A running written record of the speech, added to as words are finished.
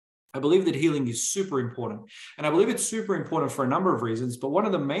I believe that healing is super important. And I believe it's super important for a number of reasons. But one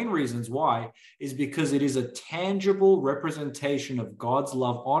of the main reasons why is because it is a tangible representation of God's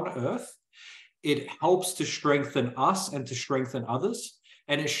love on earth. It helps to strengthen us and to strengthen others.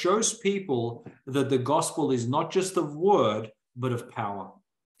 And it shows people that the gospel is not just of word, but of power.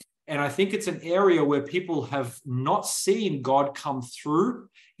 And I think it's an area where people have not seen God come through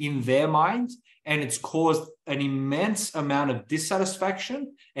in their mind, and it's caused an immense amount of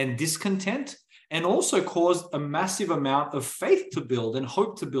dissatisfaction and discontent, and also caused a massive amount of faith to build and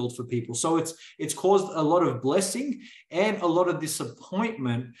hope to build for people. So it's caused a lot of blessing and a lot of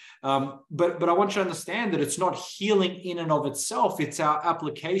disappointment. But I want you to understand that it's not healing in and of itself. It's our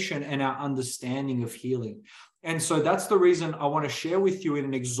application and our understanding of healing. And so that's the reason I want to share with you in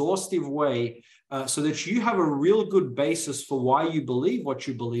an exhaustive way so that you have a real good basis for why you believe what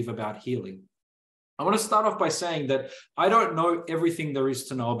you believe about healing. I want to start off by saying that I don't know everything there is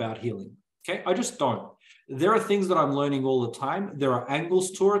to know about healing. Okay, I just don't. There are things that I'm learning all the time. There are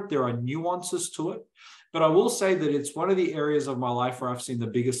angles to it. There are nuances to it. But I will say that it's one of the areas of my life where I've seen the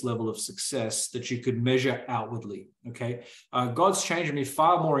biggest level of success that you could measure outwardly. Okay, God's changed me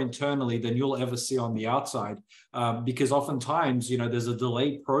far more internally than you'll ever see on the outside, because oftentimes, there's a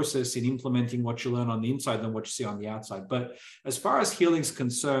delayed process in implementing what you learn on the inside than what you see on the outside. But as far as healing is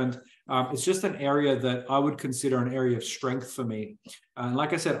concerned, it's just an area that I would consider an area of strength for me. And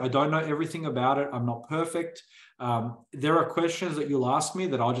like I said, I don't know everything about it. I'm not perfect. There are questions that you'll ask me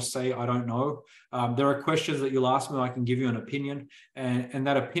that I'll just say, I don't know. There are questions that you'll ask me, I can give you an opinion, and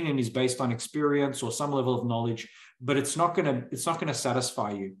that opinion is based on experience or some level of knowledge, but it's not going to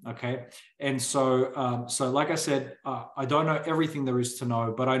satisfy you. Okay. And so, like I said, I don't know everything there is to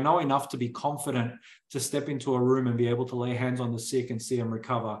know, but I know enough to be confident to step into a room and be able to lay hands on the sick and see them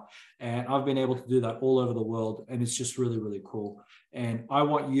recover. And I've been able to do that all over the world. And it's just really, really cool. And I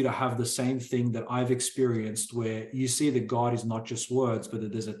want you to have the same thing that I've experienced, where you see that God is not just words, but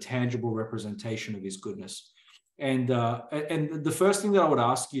that there's a tangible representation of his goodness. And the first thing that I would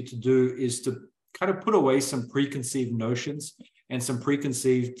ask you to do is to kind of put away some preconceived notions and some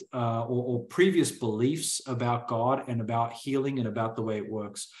preconceived or previous beliefs about God and about healing and about the way it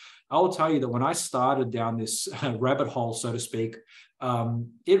works. I will tell you that when I started down this rabbit hole, so to speak,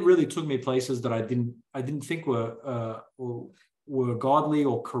 it really took me places that I didn't think were godly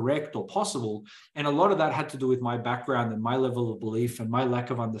or correct or possible. And a lot of that had to do with my background and my level of belief and my lack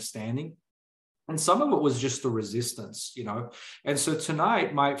of understanding. And some of it was just the resistance, And so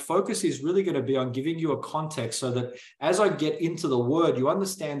tonight, my focus is really going to be on giving you a context so that as I get into the word, you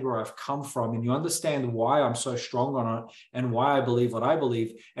understand where I've come from and you understand why I'm so strong on it and why I believe what I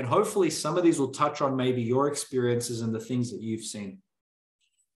believe. And hopefully some of these will touch on maybe your experiences and the things that you've seen.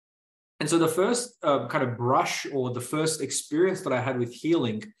 And so the first kind of brush or the first experience that I had with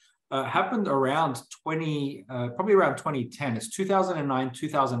healing happened around probably around 2010. It's 2009,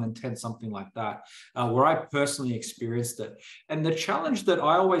 2010, something like that, where I personally experienced it. And the challenge that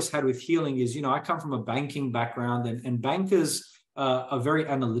I always had with healing is, I come from a banking background, and bankers are very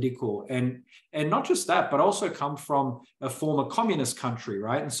analytical, and not just that, but also come from a former communist country,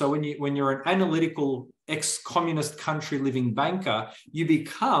 right? And so when you're an analytical ex-communist country living banker, you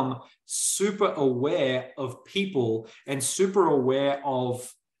become super aware of people and super aware of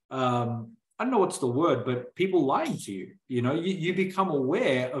I don't know what's the word, but people lying to you. You become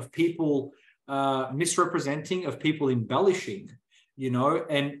aware of people misrepresenting, of people embellishing,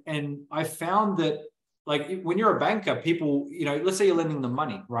 and I found that, like, when you're a banker, people, let's say you're lending them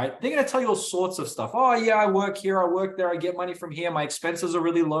money, right? They're going to tell you all sorts of stuff. Oh, yeah, I work here, I work there, I get money from here. My expenses are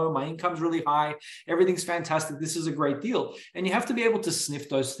really low. My income's really high. Everything's fantastic. This is a great deal. And you have to be able to sniff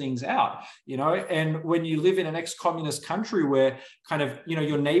those things out, And when you live in an ex-communist country where kind of,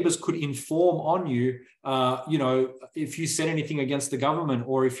 your neighbors could inform on you, if you said anything against the government,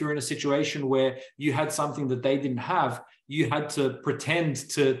 or if you're in a situation where you had something that they didn't have, you had to pretend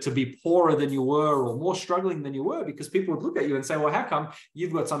to be poorer than you were or more struggling than you were, because people would look at you and say, well, how come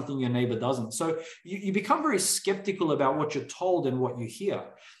you've got something your neighbor doesn't? So you become very skeptical about what you're told and what you hear.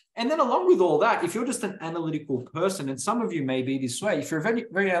 And then along with all that, if you're just an analytical person, and some of you may be this way, if you're a very,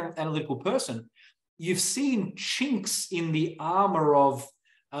 very analytical person, you've seen chinks in the armor of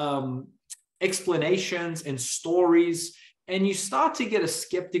explanations and stories, and you start to get a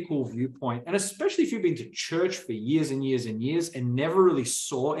skeptical viewpoint. And especially if you've been to church for years and years and years and never really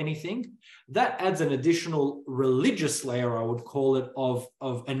saw anything, that adds an additional religious layer, I would call it, of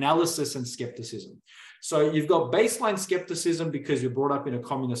analysis and skepticism. So you've got baseline skepticism because you're brought up in a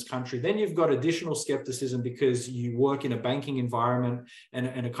communist country. Then you've got additional skepticism because you work in a banking environment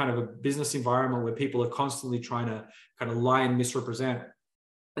and a kind of a business environment where people are constantly trying to kind of lie and misrepresent.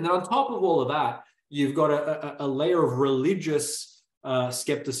 And then on top of all of that, you've got a layer of religious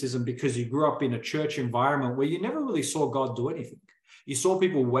skepticism because you grew up in a church environment where you never really saw God do anything. You saw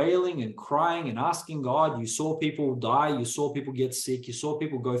people wailing and crying and asking God. You saw people die. You saw people get sick. You saw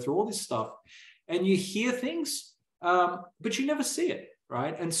people go through all this stuff. And you hear things, but you never see it,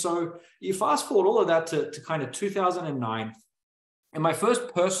 right? And so you fast forward all of that to kind of 2009. And my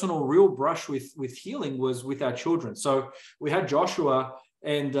first personal real brush with healing was with our children. So we had Joshua,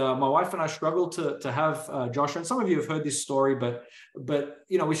 and my wife and I struggled to have Joshua. And some of you have heard this story, but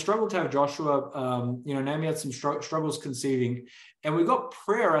we struggled to have Joshua. Naomi had some struggles conceiving, and we got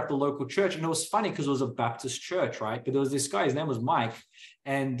prayer at the local church. And it was funny because it was a Baptist church, right? But there was this guy, his name was Mike,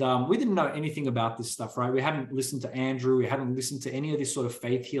 and we didn't know anything about this stuff, right? We hadn't listened to Andrew. We hadn't listened to any of this sort of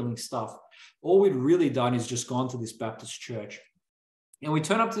faith healing stuff. All we'd really done is just gone to this Baptist church. And we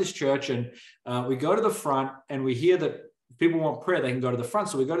turn up to this church, and we go to the front, and we hear that if people want prayer, they can go to the front.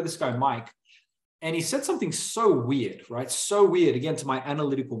 So we go to this guy, Mike, and he said something so weird, right? So weird, again, to my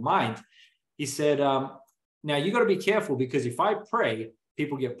analytical mind. He said, now you got to be careful because if I pray,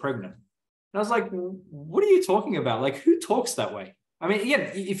 people get pregnant. And I was like, what are you talking about? Like, who talks that way? I mean,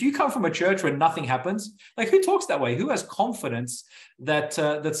 again, if you come from a church where nothing happens, like who talks that way? Who has confidence that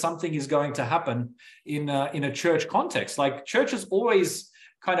that something is going to happen in a church context? Like churches always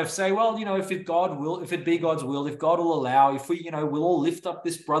kind of say, well, if it be God's will, if God will allow, if we, we'll all lift up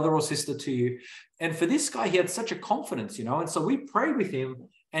this brother or sister to you. And for this guy, he had such a confidence, and so we prayed with him.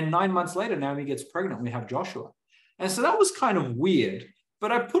 And 9 months later, Naomi gets pregnant. We have Joshua. And so that was kind of weird.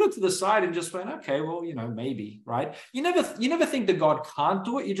 But I put it to the side and just went, okay, well, maybe, right? You never think that God can't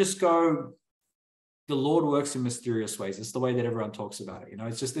do it. You just go, the Lord works in mysterious ways. It's the way that everyone talks about it.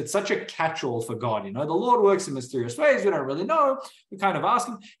 It's such a catch-all for God. The Lord works in mysterious ways. We don't really know. We kind of ask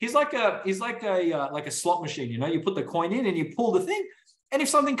him. He's like a slot machine. You put the coin in and you pull the thing. And if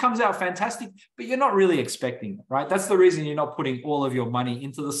something comes out, fantastic, but you're not really expecting it, right? That's the reason you're not putting all of your money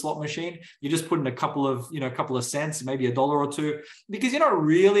into the slot machine. You're just putting a couple of cents, maybe $1 or $2, because you're not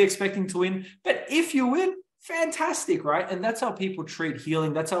really expecting to win. But if you win, fantastic, right? And that's how people treat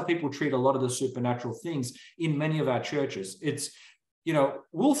healing. That's how people treat a lot of the supernatural things in many of our churches. It's,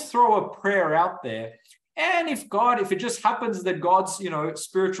 we'll throw a prayer out there. And if it just happens that God's,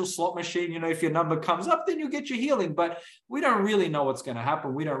 spiritual slot machine, if your number comes up, then you get your healing. But we don't really know what's going to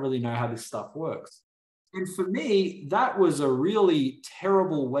happen. We don't really know how this stuff works. And for me, that was a really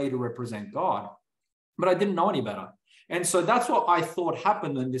terrible way to represent God. But I didn't know any better. And so that's what I thought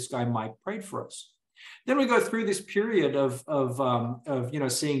happened when this guy Mike prayed for us. Then we go through this period of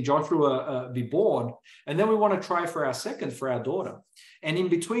seeing Joshua be born, and then we want to try for our daughter. And in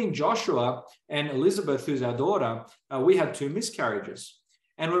between Joshua and Elizabeth, who's our daughter, we had 2 miscarriages.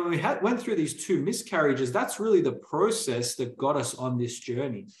 And when we went through these 2 miscarriages, that's really the process that got us on this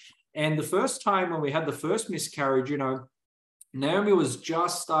journey. And the first time when we had the first miscarriage, Naomi was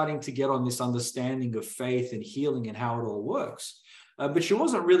just starting to get on this understanding of faith and healing and how it all works. But she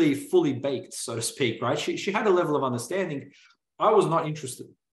wasn't really fully baked, so to speak, right? She had a level of understanding. I was not interested.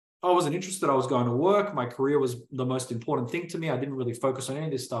 I wasn't interested. I was going to work. My career was the most important thing to me. I didn't really focus on any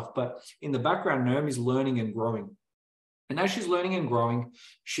of this stuff. But in the background, Naomi's learning and growing. And as she's learning and growing,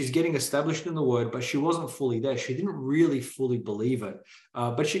 she's getting established in the word, but she wasn't fully there. She didn't really fully believe it.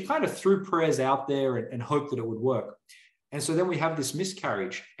 But she kind of threw prayers out there and hoped that it would work. And so then we have this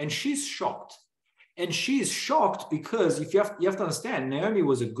miscarriage, and she's shocked. And she's shocked because you have to understand, Naomi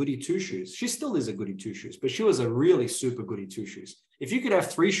was a goody two-shoes. She still is a goody two-shoes, but she was a really super goody two-shoes. If you could have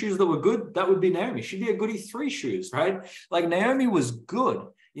 3 shoes that were good, that would be Naomi. She'd be a goody 3 shoes, right? Like Naomi was good.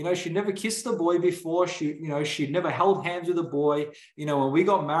 She'd never kissed a boy before. She'd never held hands with a boy. When we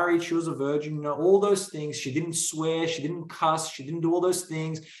got married, she was a virgin, all those things. She didn't swear. She didn't cuss. She didn't do all those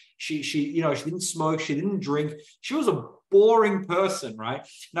things. She didn't smoke. She didn't drink. She was a boring person, right?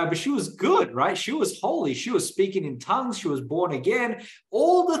 No, but she was good, right? She was holy. She was speaking in tongues. She was born again.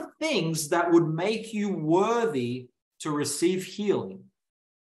 All the things that would make you worthy to receive healing.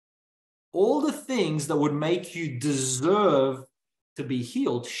 All the things that would make you deserve to be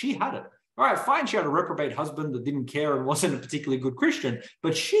healed, she had it. All right, fine, she had a reprobate husband that didn't care and wasn't a particularly good Christian,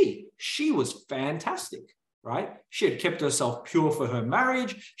 but she was fantastic, right? She had kept herself pure for her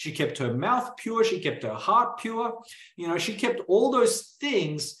marriage. She kept her mouth pure. She kept her heart pure. She kept all those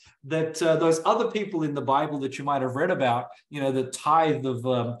things that those other people in the Bible that you might have read about, the tithe of,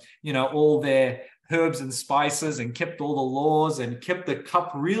 all their herbs and spices and kept all the laws and kept the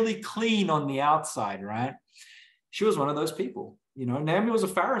cup really clean on the outside, right? She was one of those people. Naomi was a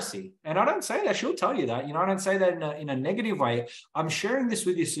Pharisee. And I don't say that. She'll tell you that. I don't say that in a negative way. I'm sharing this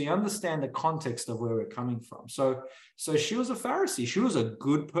with you so you understand the context of where we're coming from. So she was a Pharisee. She was a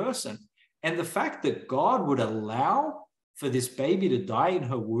good person. And the fact that God would allow for this baby to die in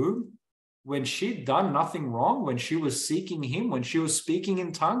her womb when she'd done nothing wrong, when she was seeking him, when she was speaking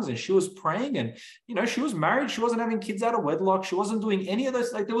in tongues and she was praying and, she was married, she wasn't having kids out of wedlock, she wasn't doing any of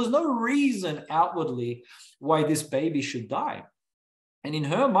those, there was no reason outwardly why this baby should die. And in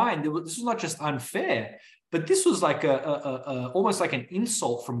her mind, this was not just unfair, but this was like almost like an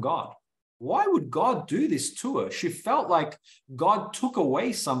insult from God. Why would God do this to her? She felt like God took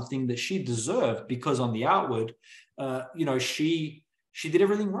away something that she deserved because on the outward, she did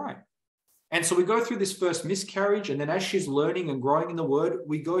everything right. And so we go through this first miscarriage, and then as she's learning and growing in the word,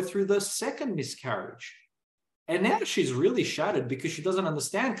 we go through the second miscarriage. And now she's really shattered because she doesn't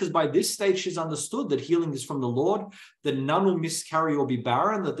understand, because by this stage she's understood that healing is from the Lord, that none will miscarry or be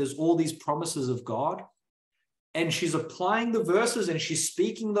barren, that there's all these promises of God. And she's applying the verses and she's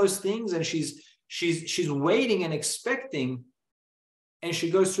speaking those things, and she's waiting and expecting, and she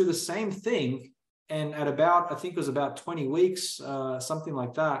goes through the same thing. And at about, I think it was about 20 weeks, something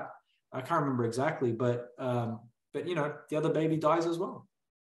like that. I can't remember exactly, but the other baby dies as well.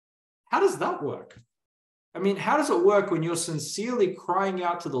 How does that work? I mean, how does it work when you're sincerely crying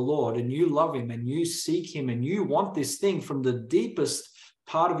out to the Lord and you love him and you seek him and you want this thing from the deepest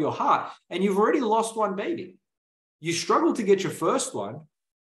part of your heart, and you've already lost one baby? You struggle to get your first one,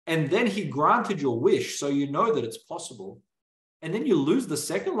 and then he granted your wish, so you know that it's possible. And then you lose the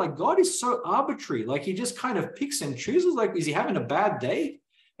second. Like, God is so arbitrary. Like, he just kind of picks and chooses. Like, is he having a bad day?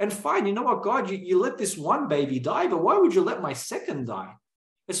 And fine, you know what, God, you let this one baby die, but why would you let my second die?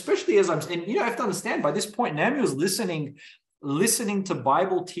 Especially as and I have to understand, by this point, Naomi was listening to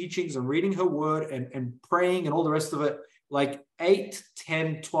Bible teachings and reading her word and praying and all the rest of it, like 8,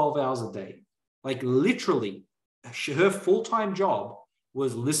 10, 12 hours a day. Like, literally, her full-time job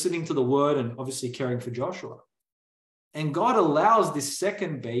was listening to the word and obviously caring for Joshua. And God allows this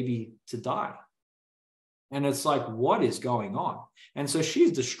second baby to die. And it's like, what is going on? And so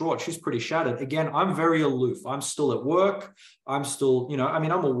she's distraught. She's pretty shattered. Again, I'm very aloof. I'm still at work. I'm still,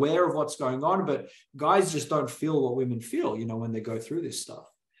 I'm aware of what's going on, but guys just don't feel what women feel, when they go through this stuff.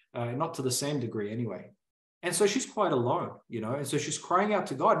 Not to the same degree anyway. And so she's quite alone, and so she's crying out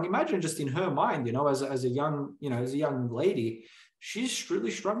to God. And imagine just in her mind, as a young lady, she's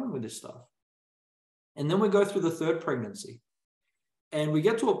really struggling with this stuff. And then we go through the third pregnancy. And we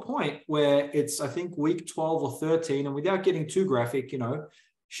get to a point where it's, I think, week 12 or 13. And without getting too graphic,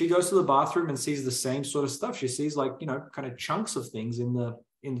 she goes to the bathroom and sees the same sort of stuff. She sees kind of chunks of things in the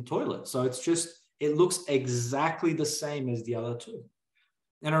toilet. So it looks exactly the same as the other two.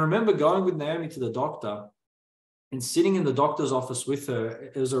 And I remember going with Naomi to the doctor and sitting in the doctor's office with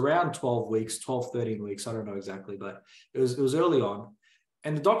her. It was around 12 weeks, 12, 13 weeks. I don't know exactly, but it was early on.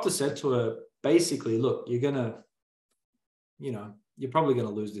 And the doctor said to her, basically, look, you're probably going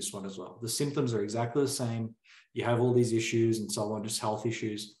to lose this one as well. The symptoms are exactly the same. You have all these issues and so on, just health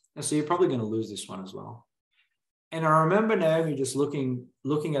issues. And so you're probably going to lose this one as well. And I remember Naomi just looking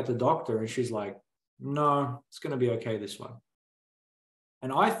at the doctor, and she's like, no, it's going to be okay, this one.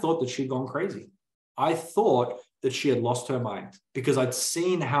 And I thought that she'd gone crazy. I thought that she had lost her mind, because I'd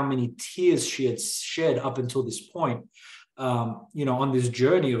seen how many tears she had shed up until this point, on this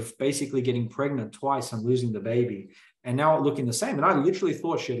journey of basically getting pregnant twice and losing the baby. And now it looking the same. And I literally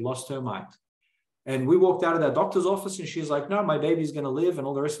thought she had lost her mind. And we walked out of that doctor's office, and she's like, no, my baby's going to live, and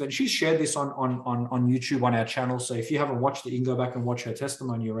all the rest of it. And she's shared this on YouTube on our channel. So if you haven't watched it, you can go back and watch her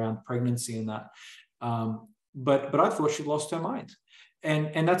testimony around pregnancy and that. But I thought she'd lost her mind.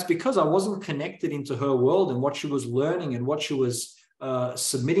 And that's because I wasn't connected into her world and what she was learning and what she was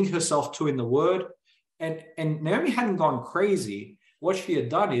submitting herself to in the word. And Naomi hadn't gone crazy. What she had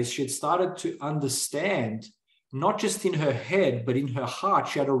done is she had started to understand, not just in her head, but in her heart,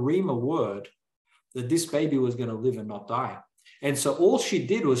 she had a rhema word that this baby was going to live and not die. And so all she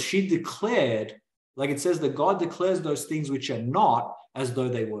did was she declared, like it says that God declares those things which are not as though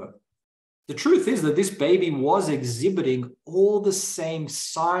they were. The truth is that this baby was exhibiting all the same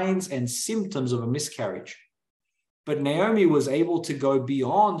signs and symptoms of a miscarriage. But Naomi was able to go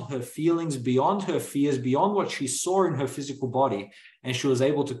beyond her feelings, beyond her fears, beyond what she saw in her physical body. And she was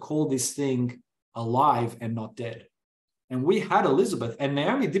able to call this thing alive and not dead. And we had Elizabeth, and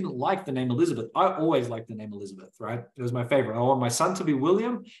Naomi didn't like the name Elizabeth. I always liked the name Elizabeth, right? It was my favorite. I want my son to be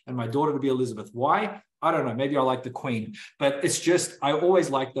William and my daughter to be Elizabeth. Why? I don't know. Maybe I like the Queen, but it's just, I always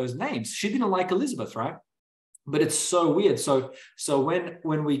liked those names. She didn't like Elizabeth, right? But it's so weird. So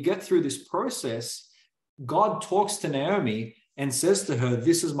when we get through this process, God talks to Naomi and says to her,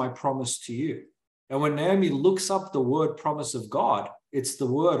 this is my promise to you. And when Naomi looks up the word promise of God, it's the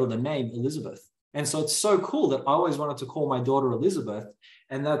word or the name Elizabeth. And so it's so cool that I always wanted to call my daughter Elizabeth,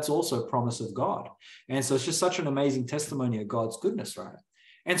 and that's also a promise of God. And so it's just such an amazing testimony of God's goodness, right?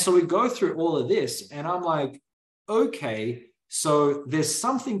 And so we go through all of this, and I'm like, okay, so there's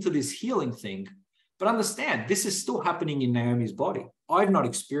something to this healing thing, but understand, this is still happening in Naomi's body. I've not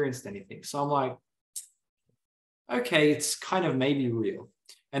experienced anything. So I'm like, okay, it's kind of maybe real.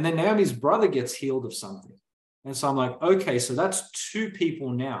 And then Naomi's brother gets healed of something. And so I'm like, okay, so that's 2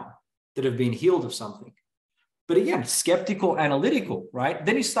 people now that have been healed of something. But again, skeptical, analytical, right?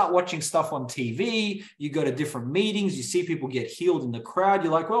 Then you start watching stuff on TV, you go to different meetings, you see people get healed in the crowd.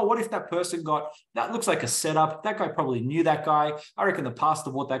 You're like, well, what if that person that looks like a setup. That guy probably knew that guy. I reckon the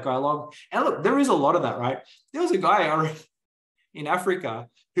pastor brought that guy along. And look, there is a lot of that, right? There was a guy in Africa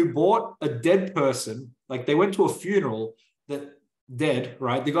who bought a dead person. Like they went to a funeral that dead,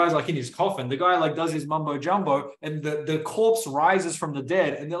 right? The guy's like in his coffin. The guy like does his mumbo jumbo, and the corpse rises from the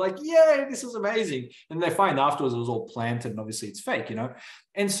dead, and they're like, "Yay, this is amazing!" And they find afterwards it was all planted, and obviously it's fake, you know.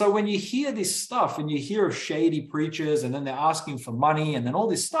 And so when you hear this stuff, and you hear of shady preachers, and then they're asking for money, and then all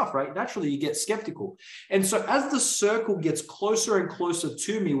this stuff, right? Naturally, you get skeptical. And so as the circle gets closer and closer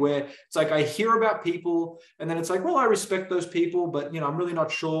to me, where it's like I hear about people, and then it's like, well, I respect those people, but I'm really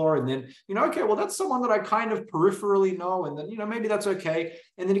not sure. And then okay, well, that's someone that I kind of peripherally know, and then maybe that's okay.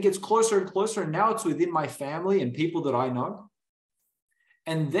 And then it gets closer and closer, and now it's within my family and people that I know.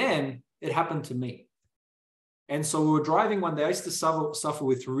 And then it happened to me. And so we were driving one day. I used to suffer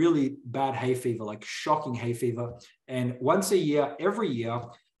with really bad hay fever, like shocking hay fever. And once a year, every year,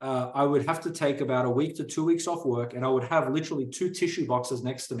 I would have to take about a week to 2 weeks off work, and I would have literally 2 tissue boxes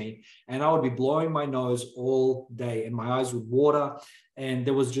next to me, and I would be blowing my nose all day, and my eyes would water, and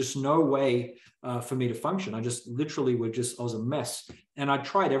there was just no way for me to function. I just literally I was a mess. And I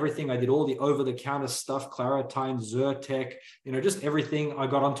tried everything. I did all the over-the-counter stuff, Claritine, Zyrtec, just everything. I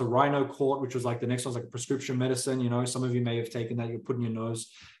got onto Rhinocort, which was like the next one's like a prescription medicine. Some of you may have taken that, you put in your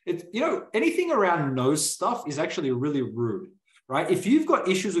nose. Anything around nose stuff is actually really rude, right? If you've got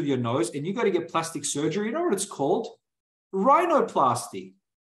issues with your nose and you got to get plastic surgery, you know what it's called? Rhinoplasty.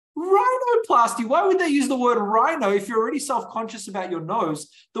 Rhinoplasty. Why would they use the word rhino if you're already self-conscious about your nose?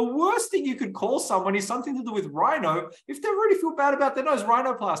 The worst thing you could call someone is something to do with rhino if they already feel bad about their nose.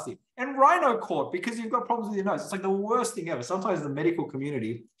 Rhinoplasty and Rhinocort because you've got problems with your nose. It's like the worst thing ever. Sometimes the medical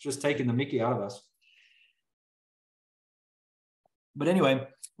community is just taking the mickey out of us. But anyway,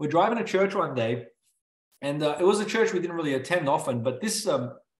 we're driving to church one day, and it was a church we didn't really attend often, but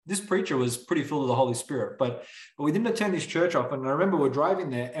this preacher was pretty full of the Holy Spirit, but we didn't attend this church often. And I remember we're driving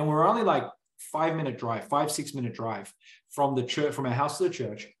there, and we're only like 6 minute drive from the church, from our house to the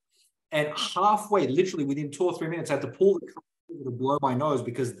church. And halfway, literally within 2 or 3 minutes, I had to pull the car to blow my nose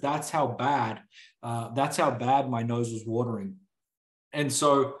because that's how bad my nose was watering. And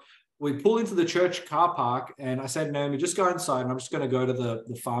so we pull into the church car park, and I said, Naomi, just go inside, and I'm just going to go to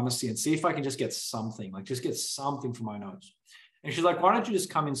the pharmacy and see if I can just get something, for my nose. And she's like, why don't you just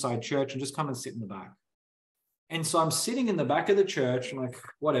come inside church and just come and sit in the back? And so I'm sitting in the back of the church, and like,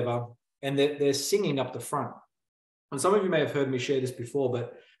 whatever. And they're singing up the front. And some of you may have heard me share this before,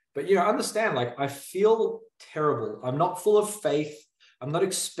 but understand, like, I feel terrible. I'm not full of faith. I'm not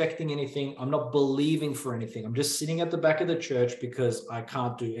expecting anything. I'm not believing for anything. I'm just sitting at the back of the church because I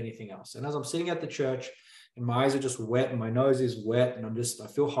can't do anything else. And as I'm sitting at the church, and my eyes are just wet and my nose is wet, and I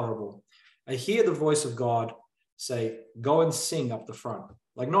feel horrible, I hear the voice of God say, go and sing up the front.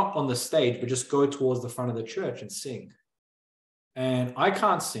 Like not on the stage, but just go towards the front of the church and sing. And I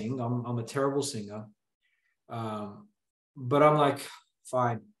can't sing. I'm a terrible singer. But I'm like,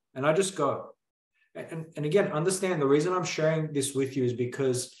 fine. And I just go. And again, understand the reason I'm sharing this with you is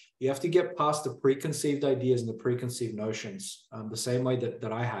because you have to get past the preconceived ideas and the preconceived notions, the same way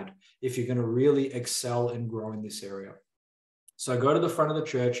that I had, if you're going to really excel and grow in this area. So I go to the front of the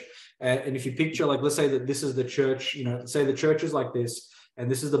church, and if you picture, like, let's say that this is the church, say the church is like this, and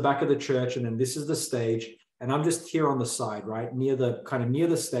this is the back of the church, and then this is the stage, and I'm just here on the side, right, near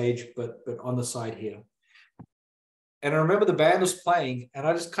the stage, but on the side here. And I remember the band was playing, and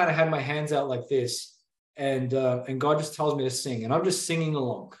I just kind of had my hands out like this, and God just tells me to sing, and I'm just singing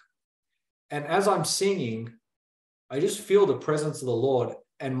along. And as I'm singing, I just feel the presence of the Lord,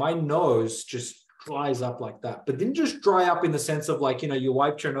 and my nose just dries up like that. But didn't just dry up in the sense of like, you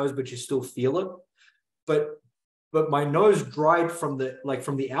wiped your nose, but you still feel it. But my nose dried from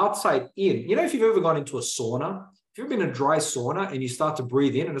the outside in. If you've ever gone into a sauna, if you've been in a dry sauna and you start to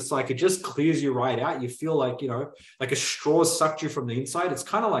breathe in and it's like, it just clears you right out. You feel like, like a straw sucked you from the inside. It's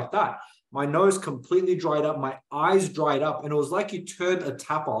kind of like that. My nose completely dried up. My eyes dried up. And it was like you turned a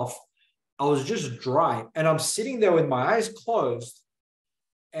tap off. I was just dry. And I'm sitting there with my eyes closed.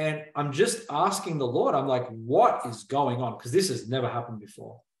 And I'm just asking the Lord, I'm like, what is going on? Because this has never happened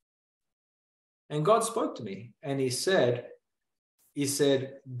before. And God spoke to me and he said,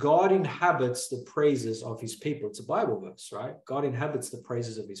 God inhabits the praises of his people. It's a Bible verse, right? God inhabits the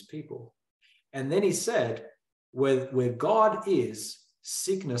praises of his people. And then he said, where God is,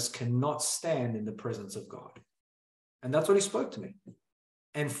 sickness cannot stand in the presence of God. And that's what he spoke to me.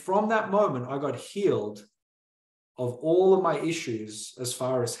 And from that moment, I got healed of all of my issues as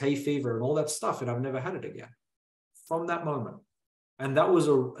far as hay fever and all that stuff, and I've never had it again from that moment. And that was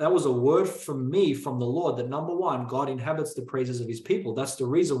a word from me, from the Lord, that number one, God inhabits the praises of his people. That's the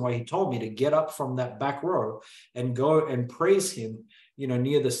reason why he told me to get up from that back row and go and praise him,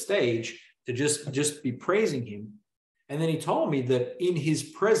 near the stage, to just be praising him. And then he told me that in his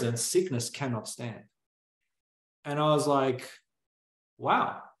presence, sickness cannot stand. And I was like,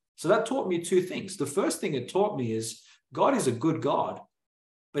 wow. So that taught me two things. The first thing it taught me is God is a good God,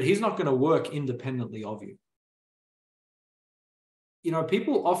 but he's not going to work independently of you.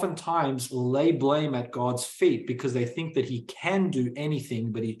 People oftentimes lay blame at God's feet because they think that he can do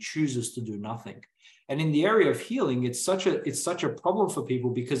anything, but he chooses to do nothing. And in the area of healing, it's such a problem for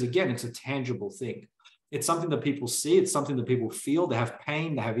people because, again, it's a tangible thing. It's something that people see. It's something that people feel. They have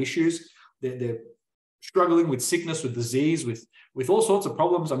pain. They have issues. They're struggling with sickness, with disease, with all sorts of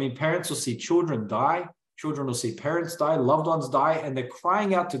problems. I mean, parents will see children die. Children will see parents die. Loved ones die. And they're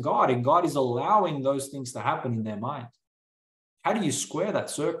crying out to God. And God is allowing those things to happen in their mind. How do you square that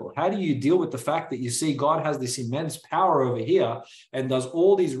circle? How do you deal with the fact that you see God has this immense power over here and does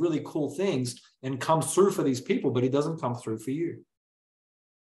all these really cool things and comes through for these people, but he doesn't come through for you?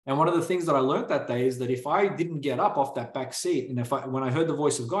 And one of the things that I learned that day is that if I didn't get up off that back seat, and when I heard the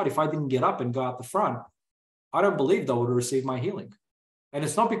voice of God, if I didn't get up and go out the front, I don't believe that I would have received my healing. And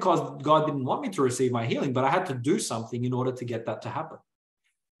it's not because God didn't want me to receive my healing, but I had to do something in order to get that to happen.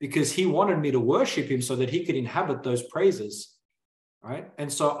 Because he wanted me to worship him so that he could inhabit those praises. Right.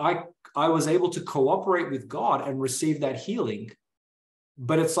 And so I was able to cooperate with God and receive that healing.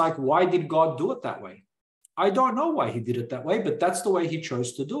 But it's like, why did God do it that way? I don't know why he did it that way, but that's the way he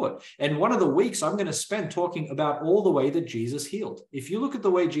chose to do it. And one of the weeks I'm going to spend talking about all the way that Jesus healed. If you look at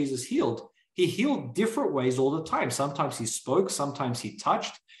the way Jesus healed, he healed different ways all the time. Sometimes he spoke, sometimes he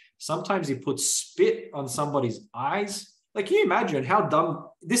touched, sometimes he put spit on somebody's eyes. Like, can you imagine how dumb?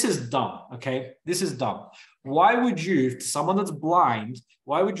 This is dumb, okay? This is dumb. Why would you, someone that's blind,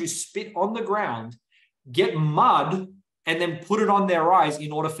 why would you spit on the ground, get mud, and then put it on their eyes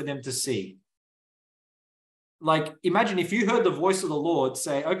in order for them to see? Like, imagine if you heard the voice of the Lord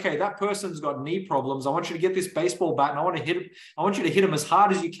say, okay, that person's got knee problems. I want you to get this baseball bat and I want you to hit him as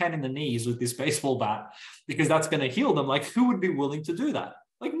hard as you can in the knees with this baseball bat because that's going to heal them. Like, who would be willing to do that?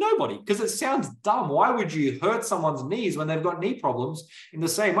 Like, nobody, because it sounds dumb. Why would you hurt someone's knees when they've got knee problems? In the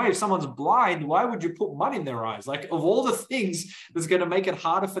same way, if someone's blind, why would you put mud in their eyes? Like, of all the things that's going to make it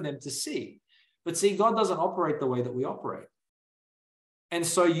harder for them to see. But see, God doesn't operate the way that we operate. And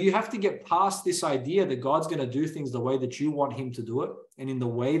so you have to get past this idea that God's going to do things the way that you want him to do it and in the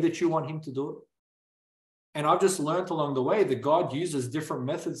way that you want him to do it. And I've just learned along the way that God uses different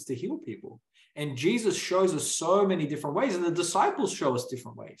methods to heal people. And Jesus shows us so many different ways, and the disciples show us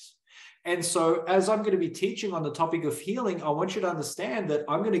different ways. And so as I'm going to be teaching on the topic of healing, I want you to understand that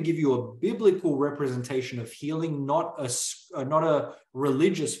I'm going to give you a biblical representation of healing, not a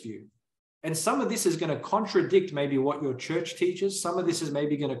religious view. And some of this is going to contradict maybe what your church teaches. Some of this is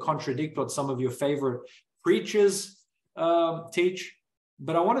maybe going to contradict what some of your favorite preachers teach.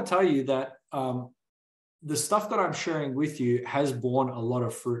 But I want to tell you that the stuff that I'm sharing with you has borne a lot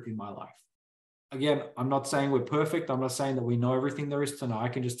of fruit in my life. Again, I'm not saying we're perfect. I'm not saying that we know everything there is to know. I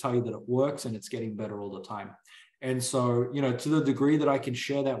can just tell you that it works and it's getting better all the time. And so, to the degree that I can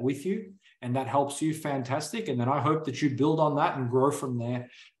share that with you and that helps you, fantastic. And then I hope that you build on that and grow from there.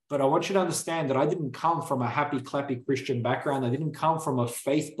 But I want you to understand that I didn't come from a happy, clappy Christian background. I didn't come from a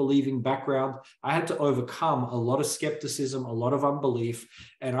faith-believing background. I had to overcome a lot of skepticism, a lot of unbelief.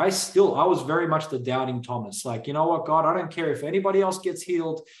 And I was very much the doubting Thomas. Like, you know what, God, I don't care if anybody else gets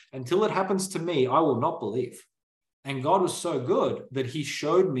healed. Until it happens to me, I will not believe. And God was so good that he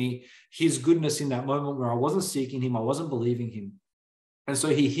showed me his goodness in that moment where I wasn't seeking him, I wasn't believing him. And so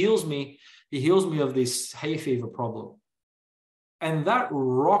he heals me of this hay fever problem. And that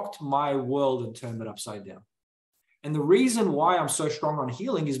rocked my world and turned it upside down. And the reason why I'm so strong on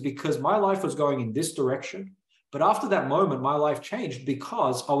healing is because my life was going in this direction. But after that moment, my life changed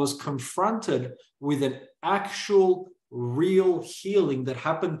because I was confronted with an actual real healing that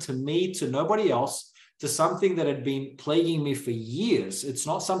happened to me, to nobody else, to something that had been plaguing me for years. It's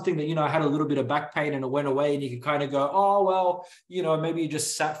not something that, I had a little bit of back pain and it went away and you can kind of go, oh, well, maybe you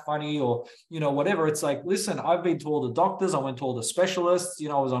just sat funny or, whatever. It's like, listen, I've been to all the doctors. I went to all the specialists,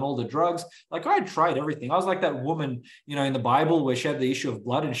 I was on all the drugs. Like I tried everything. I was like that woman, in the Bible where she had the issue of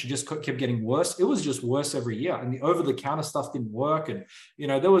blood and she just kept getting worse. It was just worse every year. And the over-the-counter stuff didn't work. And,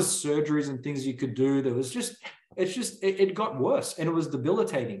 there was surgeries and things you could do. There was it got worse and it was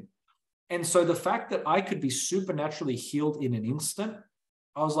debilitating. And so the fact that I could be supernaturally healed in an instant,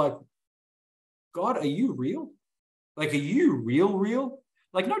 I was like, God, are you real? Like, are you real?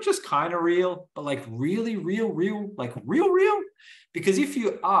 Like, not just kind of real, but like really real, like real? Because if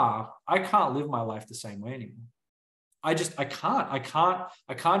you are, I can't live my life the same way anymore. I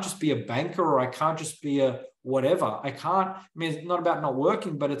can't just be a banker or I can't just be a whatever. It's not about not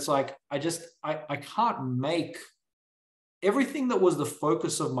working, but it's like, I can't make everything that was the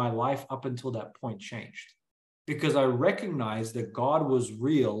focus of my life up until that point changed, because I recognized that God was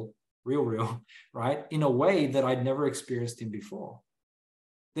real, right? In a way that I'd never experienced him before.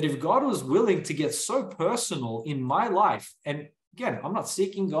 That if God was willing to get so personal in my life, and again, I'm not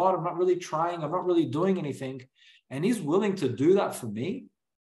seeking God, I'm not really trying, I'm not really doing anything, and he's willing to do that for me,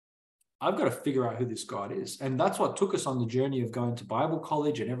 I've got to figure out who this God is. And that's what took us on the journey of going to Bible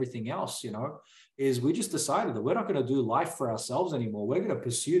college and everything else, is we just decided that we're not going to do life for ourselves anymore. We're going to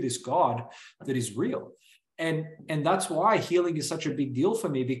pursue this God that is real. And that's why healing is such a big deal for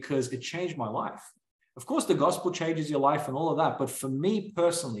me, because it changed my life. Of course, the gospel changes your life and all of that. But for me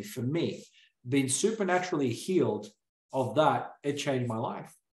personally, being supernaturally healed of that, it changed my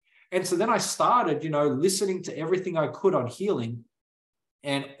life. And so then I started, listening to everything I could on healing.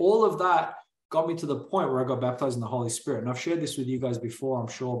 And all of that got me to the point where I got baptized in the Holy Spirit. And I've shared this with you guys before, I'm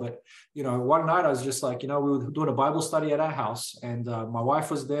sure. But, one night I was just like, we were doing a Bible study at our house and my wife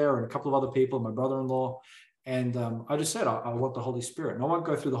was there and a couple of other people, my brother-in-law. And I just said, I want the Holy Spirit. And I won't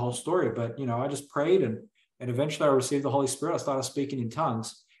go through the whole story, but, I just prayed and eventually I received the Holy Spirit. I started speaking in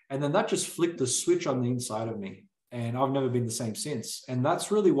tongues. And then that just flicked the switch on the inside of me. And I've never been the same since. And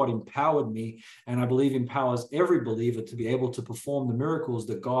that's really what empowered me. And I believe empowers every believer to be able to perform the miracles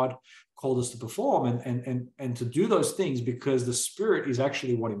that God called us to perform and to do those things, because the Spirit is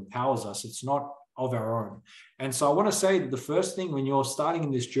actually what empowers us. It's not of our own. And so I want to say that the first thing when you're starting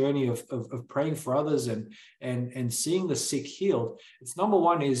in this journey of praying for others and seeing the sick healed, it's number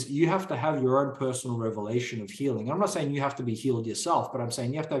one is you have to have your own personal revelation of healing. I'm not saying you have to be healed yourself, but I'm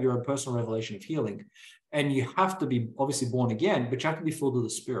saying you have to have your own personal revelation of healing. And you have to be obviously born again, but you have to be filled with the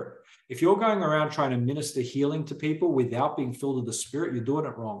Spirit. If you're going around trying to minister healing to people without being filled with the Spirit, you're doing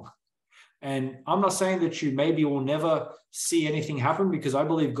it wrong. And I'm not saying that you maybe will never see anything happen, because I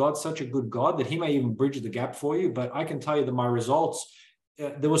believe God's such a good God that he may even bridge the gap for you. But I can tell you that my results,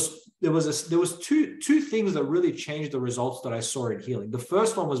 there was two things that really changed the results that I saw in healing. The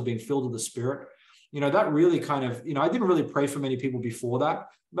first one was being filled with the Spirit. That really kind of, I didn't really pray for many people before that,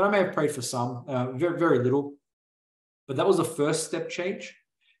 but I may have prayed for some, very, very little. But that was the first step change.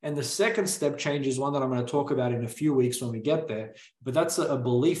 And the second step change is one that I'm going to talk about in a few weeks when we get there. But that's a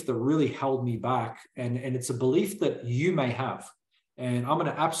belief that really held me back. And it's a belief that you may have. And I'm going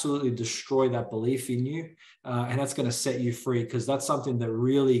to absolutely destroy that belief in you. And that's going to set you free, because that's something that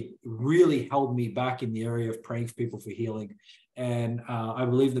really, really held me back in the area of praying for people for healing. And I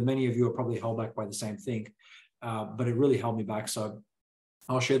believe that many of you are probably held back by the same thing. But it really held me back. So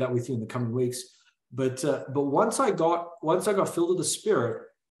I'll share that with you in the coming weeks. But once I got filled with the Spirit,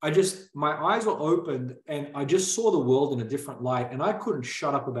 my eyes were opened and I just saw the world in a different light, and I couldn't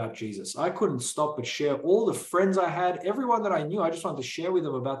shut up about Jesus. I couldn't stop but share. All the friends I had, everyone that I knew, I just wanted to share with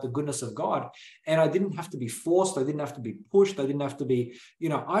them about the goodness of God. And I didn't have to be forced. I didn't have to be pushed. I didn't have to be,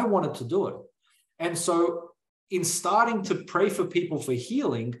 I wanted to do it. And so in starting to pray for people for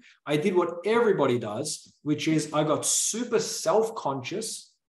healing, I did what everybody does, which is I got super self-conscious.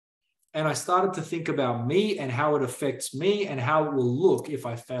 And I started to think about me and how it affects me and how it will look if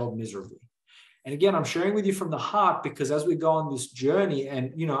I failed miserably. And again, I'm sharing with you from the heart, because as we go on this journey,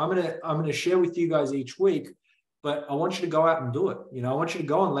 and I'm going to share with you guys each week, but I want you to go out and do it. I want you to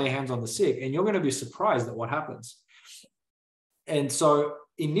go and lay hands on the sick, and you're going to be surprised at what happens. And so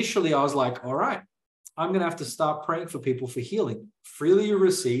initially I was like, all right, I'm going to have to start praying for people for healing. Freely you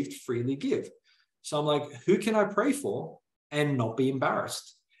received, freely give. So I'm like, who can I pray for and not be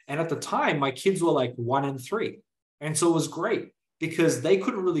embarrassed? And at the time, my kids were like 1 and 3. And so it was great because they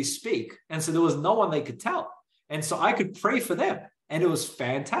couldn't really speak. And so there was no one they could tell. And so I could pray for them. And it was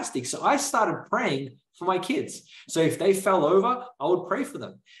fantastic. So I started praying for my kids. So if they fell over, I would pray for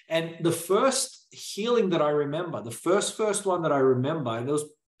them. And the first healing that I remember, the first one that I remember, and there was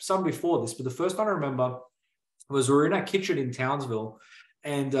some before this, but the first one I remember was we were in our kitchen in Townsville.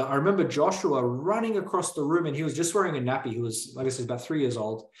 And I remember Joshua running across the room, and he was just wearing a nappy. He was, like I said, about 3 years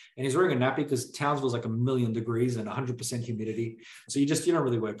old, and he's wearing a nappy because Townsville's like 1,000,000 degrees and 100% humidity. So you don't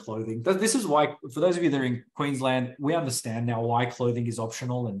really wear clothing. This is why, for those of you that are in Queensland, we understand now why clothing is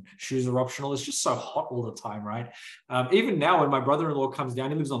optional and shoes are optional. It's just so hot all the time, right? Even now, when my brother-in-law comes down,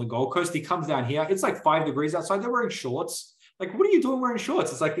 he lives on the Gold Coast. He comes down here. It's like 5 degrees outside. They're wearing shorts. Like, what are you doing wearing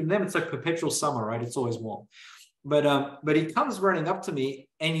shorts? It's like in them, it's like perpetual summer, right? It's always warm. But he comes running up to me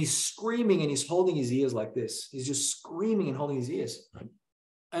and he's screaming and he's holding his ears like this. He's just screaming and holding his ears.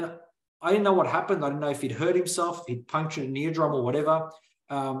 And I didn't know what happened. I didn't know if he'd hurt himself, if he'd punctured an eardrum or whatever.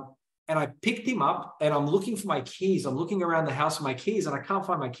 And I picked him up and I'm looking for my keys. I'm looking around the house for my keys and I can't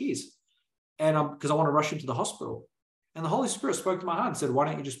find my keys. And because I want to rush him to the hospital. And the Holy Spirit spoke to my heart and said, why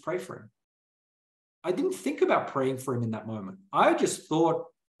don't you just pray for him? I didn't think about praying for him in that moment. I just thought,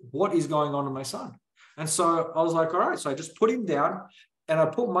 what is going on with my son? And so I was like, all right. So I just put him down and I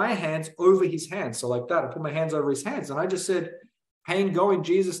put my hands over his hands. So like that, I put my hands over his hands and I just said, pain go in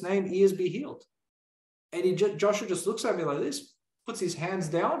Jesus' name, ears be healed. And Joshua just looks at me like this, puts his hands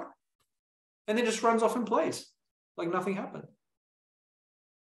down and then just runs off and plays like nothing happened.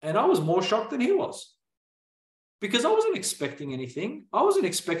 And I was more shocked than he was because I wasn't expecting anything. I wasn't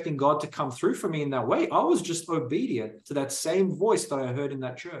expecting God to come through for me in that way. I was just obedient to that same voice that I heard in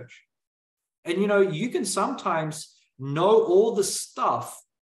that church. And, you can sometimes know all the stuff,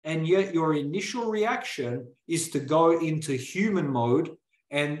 and yet your initial reaction is to go into human mode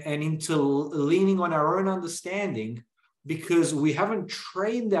and into leaning on our own understanding because we haven't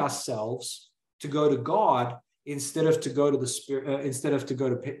trained ourselves to go to God instead of to go to the Spirit, instead of to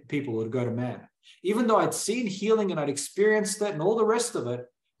go to people or to go to man. Even though I'd seen healing and I'd experienced that and all the rest of it,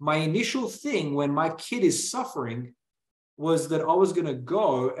 my initial thing when my kid is suffering was that I was going to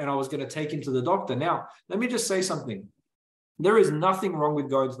go and I was going to take him to the doctor. Now, let me just say something. There is nothing wrong with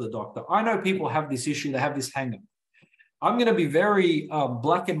going to the doctor. I know people have this issue. They have this hang-up. I'm going to be very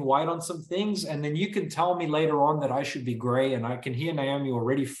black and white on some things. And then you can tell me later on that I should be gray. And I can hear Naomi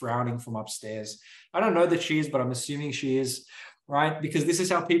already frowning from upstairs. I don't know that she is, but I'm assuming she is, right? Because this is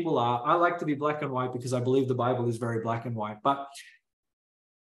how people are. I like to be black and white because I believe the Bible is very black and white. But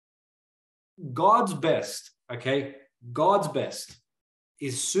God's best, okay? God's best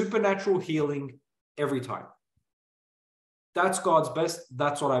is supernatural healing every time. That's God's best.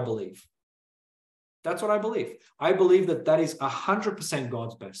 That's what I believe. That's what I believe. I believe that is 100%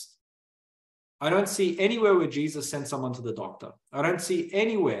 God's best. I don't see anywhere where Jesus sent someone to the doctor. I don't see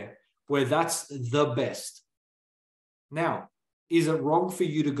anywhere where that's the best. Now, is it wrong for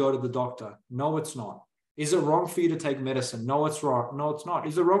you to go to the doctor? No, it's not. Is it wrong for you to take medicine? No, it's wrong. No, it's not.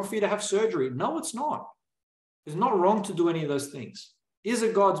 Is it wrong for you to have surgery? No, it's not. It's not wrong to do any of those things. Is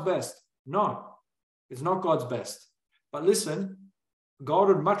it God's best? No, it's not God's best. But listen, God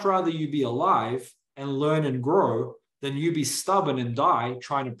would much rather you be alive and learn and grow than you be stubborn and die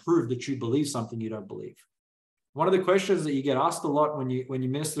trying to prove that you believe something you don't believe. One of the questions that you get asked a lot when you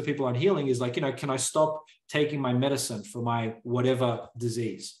minister to people on healing is like, can I stop taking my medicine for my whatever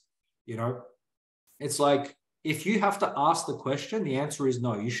disease? It's like, if you have to ask the question, the answer is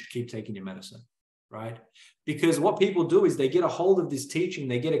no, you should keep taking your medicine. Right? Because what people do is they get a hold of this teaching,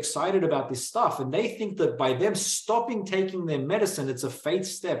 they get excited about this stuff, and they think that by them stopping taking their medicine, it's a faith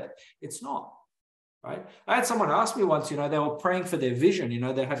step. It's not, right? I had someone ask me once, they were praying for their vision,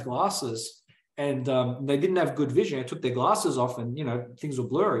 they had glasses and they didn't have good vision. I took their glasses off and, things were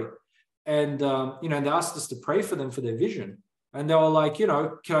blurry. And, they asked us to pray for them for their vision. And they were like, can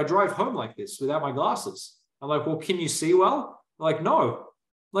I drive home like this without my glasses? I'm like, well, can you see well? They're like, no.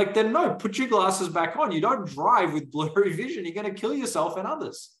 Like, then no, put your glasses back on. You don't drive with blurry vision. You're going to kill yourself and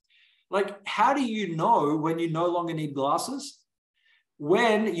others. Like, how do you know when you no longer need glasses?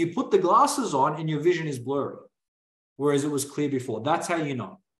 When you put the glasses on and your vision is blurry, whereas it was clear before. That's how you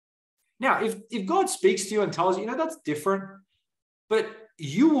know. Now, if God speaks to you and tells you, that's different. But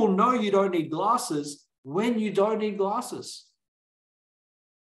you will know you don't need glasses when you don't need glasses,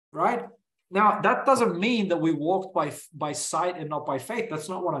 right? Now, that doesn't mean that we walked by sight and not by faith. That's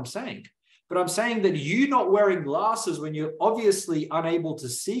not what I'm saying. But I'm saying that you not wearing glasses when you're obviously unable to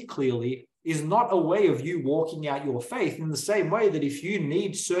see clearly is not a way of you walking out your faith, in the same way that if you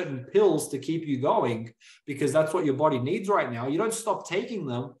need certain pills to keep you going, because that's what your body needs right now, you don't stop taking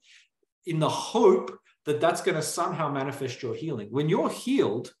them in the hope that that's going to somehow manifest your healing. When you're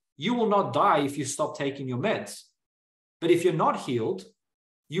healed, you will not die if you stop taking your meds. But if you're not healed,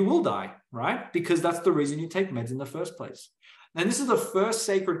 You will die, right? Because that's the reason you take meds in the first place. And this is the first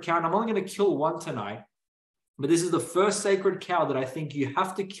sacred cow. And I'm only going to kill one tonight, but this is the first sacred cow that I think you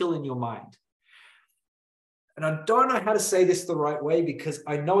have to kill in your mind. And I don't know how to say this the right way because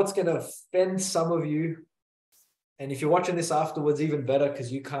I know it's going to offend some of you. And if you're watching this afterwards, even better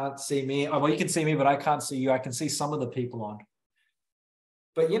because you can't see me. Oh, well, you can see me, but I can't see you. I can see some of the people on.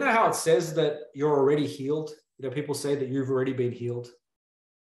 But you know how it says that you're already healed? You know, people say that you've already been healed.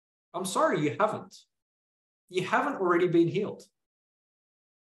 I'm sorry, you haven't. You haven't already been healed.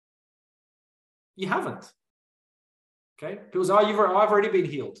 You haven't. Okay? People say, oh, I've already been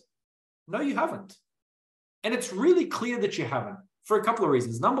healed. No, you haven't. And it's really clear that you haven't for a couple of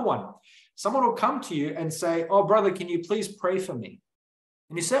reasons. Number one, someone will come to you and say, oh, brother, can you please pray for me?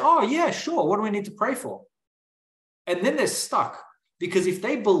 And you say, oh, yeah, sure. What do we need to pray for? And then they're stuck because if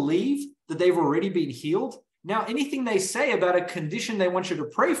they believe that they've already been healed, now anything they say about a condition they want you to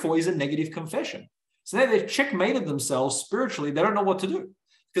pray for is a negative confession. So now they've checkmated themselves spiritually. They don't know what to do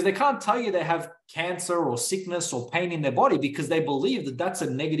because they can't tell you they have cancer or sickness or pain in their body because they believe that that's a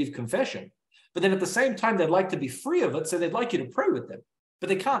negative confession. But then at the same time, they'd like to be free of it. So they'd like you to pray with them, but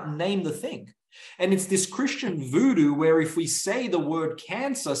they can't name the thing. And it's this Christian voodoo where if we say the word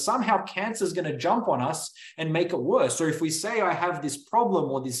cancer, somehow cancer is going to jump on us and make it worse. Or if we say I have this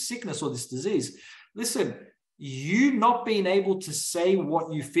problem or this sickness or this disease, listen, you not being able to say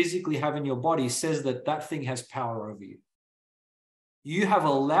what you physically have in your body says that that thing has power over you. You have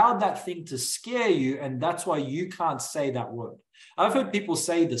allowed that thing to scare you, and that's why you can't say that word. I've heard people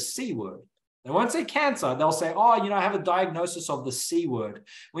say the C word. They won't say cancer. They'll say, oh, I have a diagnosis of the C word.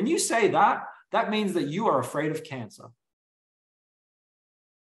 When you say that, that means that you are afraid of cancer.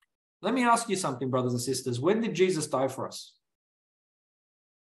 Let me ask you something, brothers and sisters. When did Jesus die for us?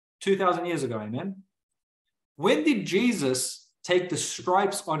 2,000 years ago, amen? When did Jesus take the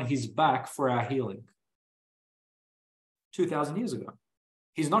stripes on his back for our healing? 2,000 years ago.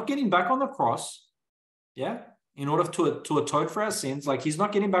 He's not getting back on the cross, in order to atone for our sins. Like, he's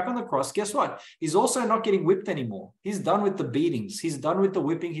not getting back on the cross. Guess what? He's also not getting whipped anymore. He's done with the beatings. He's done with the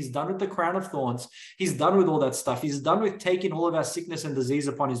whipping. He's done with the crown of thorns. He's done with all that stuff. He's done with taking all of our sickness and disease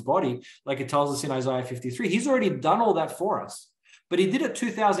upon his body, like it tells us in Isaiah 53. He's already done all that for us, but he did it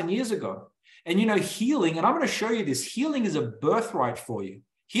 2,000 years ago. And healing, and I'm going to show you this, healing is a birthright for you.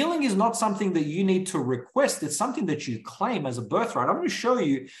 Healing is not something that you need to request. It's something that you claim as a birthright. I'm going to show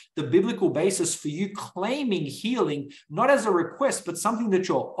you the biblical basis for you claiming healing, not as a request, but something that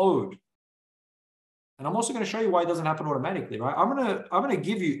you're owed. And I'm also going to show you why it doesn't happen automatically, right? I'm going to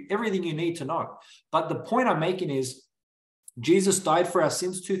give you everything you need to know. But the point I'm making is Jesus died for our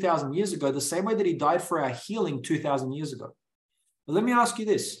sins 2,000 years ago, the same way that he died for our healing 2,000 years ago. But let me ask you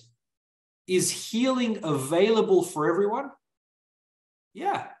this. Is healing available for everyone?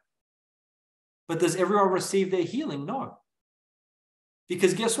 Yeah. But does everyone receive their healing? No.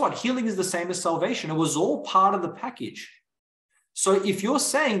 Because guess what? Healing is the same as salvation. It was all part of the package. So if you're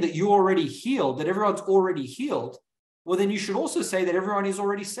saying that you're already healed, that everyone's already healed, well, then you should also say that everyone is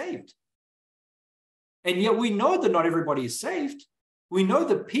already saved. And yet we know that not everybody is saved. We know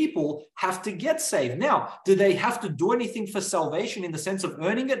that people have to get saved. Now, do they have to do anything for salvation in the sense of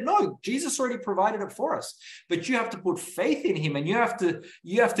earning it? No, Jesus already provided it for us. But you have to put faith in him, and you have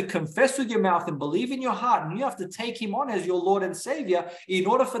to confess with your mouth and believe in your heart, and you have to take him on as your Lord and Savior in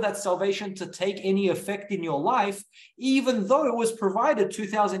order for that salvation to take any effect in your life, even though it was provided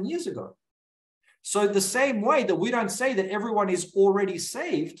 2,000 years ago. So the same way that we don't say that everyone is already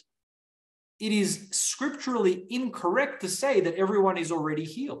saved, it is scripturally incorrect to say that everyone is already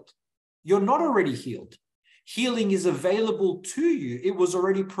healed. You're not already healed. Healing is available to you. It was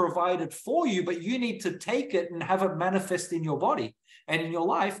already provided for you, but you need to take it and have it manifest in your body and in your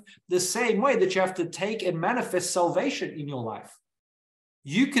life the same way that you have to take and manifest salvation in your life.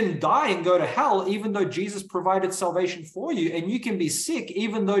 You can die and go to hell even though Jesus provided salvation for you, and you can be sick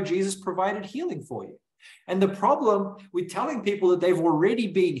even though Jesus provided healing for you. And the problem with telling people that they've already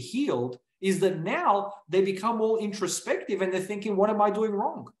been healed is that now they become all introspective and they're thinking, what am I doing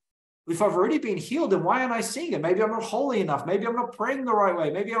wrong? If I've already been healed, then why aren't I seeing it? Maybe I'm not holy enough. Maybe I'm not praying the right way.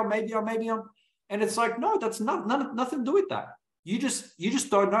 Maybe I'm. And it's like, no, that's nothing to do with that. You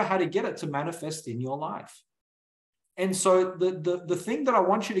just don't know how to get it to manifest in your life. And so the thing that I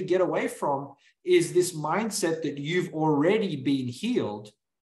want you to get away from is this mindset that you've already been healed,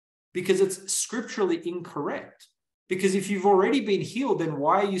 because it's scripturally incorrect. Because if you've already been healed, then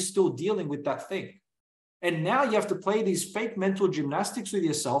why are you still dealing with that thing? And now you have to play these fake mental gymnastics with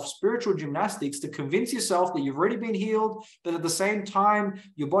yourself, spiritual gymnastics, to convince yourself that you've already been healed, but at the same time,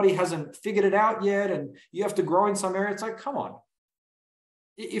 your body hasn't figured it out yet, and you have to grow in some area. It's like, come on.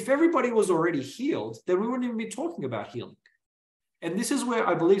 If everybody was already healed, then we wouldn't even be talking about healing. And this is where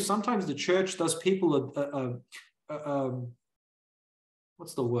I believe sometimes the church does people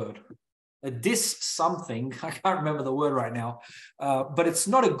what's the word? A diss something. I can't remember the word right now, but it's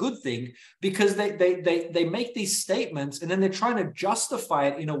not a good thing, because they make these statements and then they're trying to justify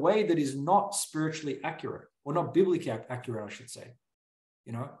it in a way that is not spiritually accurate, or not biblically accurate, I should say.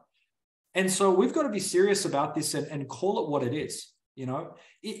 You know, and so we've got to be serious about this and call it what it is. You know,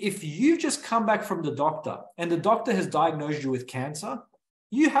 if you've just come back from the doctor and the doctor has diagnosed you with cancer,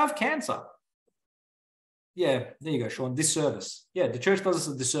 you have cancer. Yeah, there you go, Sean. Disservice. Yeah, the church does us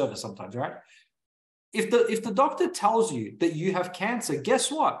a disservice sometimes, right? If the doctor tells you that you have cancer,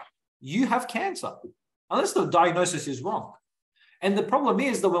 guess what? You have cancer, unless the diagnosis is wrong. And the problem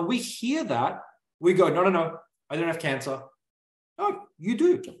is that when we hear that, we go, no, I don't have cancer. Oh, you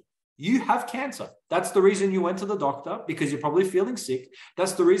do. You have cancer. That's the reason you went to the doctor, because you're probably feeling sick.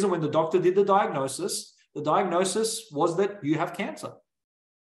 That's the reason when the doctor did the diagnosis was that you have cancer.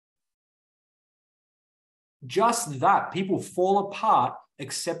 Just that, people fall apart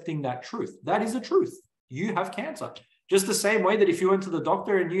accepting that truth. That is the truth. You have cancer. Just the same way that if you went to the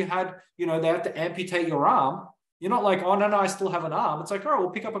doctor and you had, they had to amputate your arm, you're not like, oh, no, I still have an arm. It's like, oh, we'll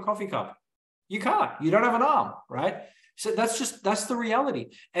pick up a coffee cup. You can't. You don't have an arm, right? So that's the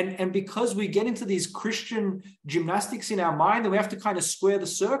reality. And because we get into these Christian gymnastics in our mind and we have to kind of square the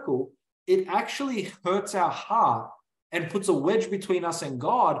circle, it actually hurts our heart and puts a wedge between us and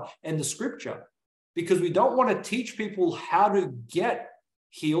God and the scripture. Because we don't want to teach people how to get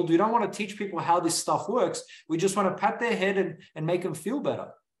healed. We don't want to teach people how this stuff works. We just want to pat their head and make them feel better.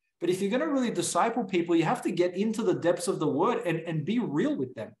 But if you're going to really disciple people, you have to get into the depths of the word and be real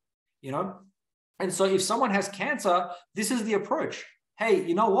with them, And so if someone has cancer, this is the approach. Hey,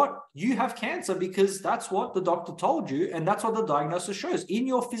 you know what? You have cancer because that's what the doctor told you, and that's what the diagnosis shows. In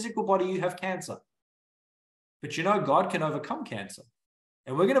your physical body, you have cancer. But God can overcome cancer.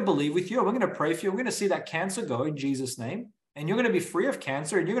 And we're going to believe with you, and we're going to pray for you. We're going to see that cancer go in Jesus' name. And you're going to be free of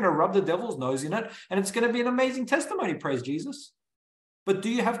cancer, and you're going to rub the devil's nose in it. And it's going to be an amazing testimony, praise Jesus. But do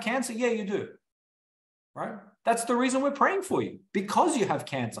you have cancer? Yeah, you do. Right? That's the reason we're praying for you, because you have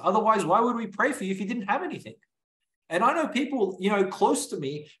cancer. Otherwise, why would we pray for you if you didn't have anything? And I know people, close to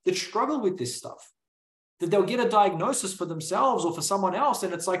me that struggle with this stuff, that they'll get a diagnosis for themselves or for someone else.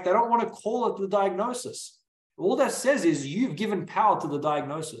 And it's like, they don't want to call it the diagnosis. All that says is you've given power to the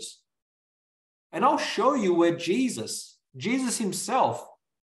diagnosis. And I'll show you where Jesus himself,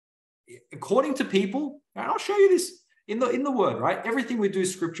 according to people, and I'll show you this in the word, right? Everything we do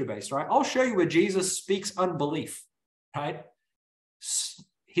is scripture-based, right? I'll show you where Jesus speaks unbelief, right?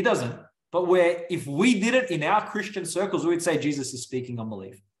 He doesn't. But where if we did it in our Christian circles, we would say Jesus is speaking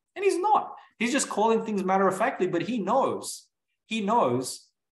unbelief. And he's not. He's just calling things matter-of-factly, but he knows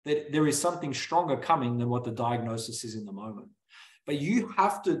that there is something stronger coming than what the diagnosis is in the moment. But you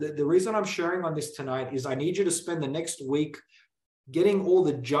have to, the reason I'm sharing on this tonight is I need you to spend the next week getting all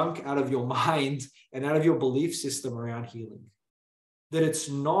the junk out of your mind and out of your belief system around healing. That it's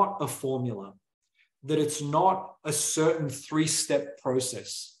not a formula, that it's not a certain 3-step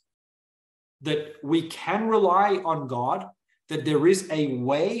process, that we can rely on God, that there is a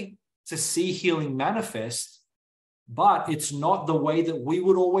way to see healing manifest, but it's not the way that we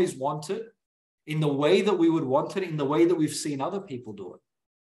would always want it, in the way that we would want it, in the way that we've seen other people do it.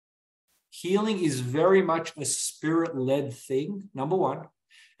 Healing is very much a spirit-led thing, number one.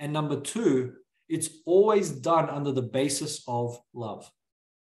 And number two, it's always done under the basis of love.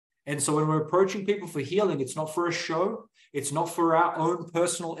 And so when we're approaching people for healing, it's not for a show. It's not for our own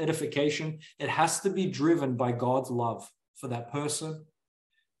personal edification. It has to be driven by God's love for that person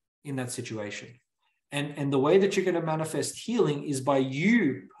in that situation. And the way that you're going to manifest healing is by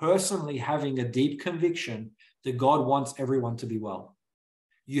you personally having a deep conviction that God wants everyone to be well.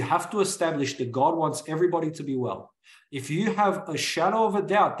 You have to establish that God wants everybody to be well. If you have a shadow of a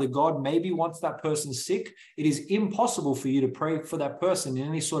doubt that God maybe wants that person sick, it is impossible for you to pray for that person in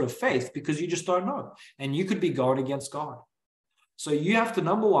any sort of faith, because you just don't know. And you could be going against God. So you have to,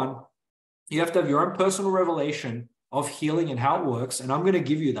 number one, you have to have your own personal revelation of healing and how it works. And I'm going to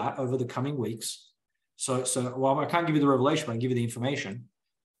give you that over the coming weeks. So I can't give you the revelation, but I can give you the information.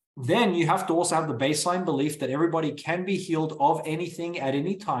 Then you have to also have the baseline belief that everybody can be healed of anything at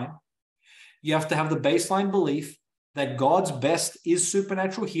any time. You have to have the baseline belief that God's best is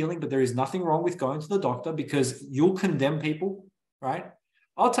supernatural healing, but there is nothing wrong with going to the doctor, because you'll condemn people, right?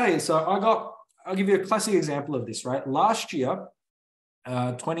 I'll tell you, I'll give you a classic example of this, right? Last year,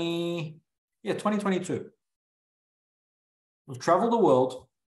 2022, we've traveled the world.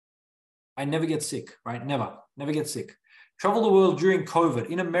 I never get sick, right? Never get sick. travel the world during COVID,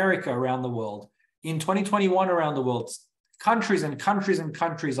 in America, around the world, in 2021 around the world, countries and countries and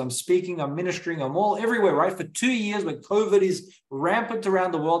countries. I'm speaking, I'm ministering, I'm all everywhere, right? For 2 years when COVID is rampant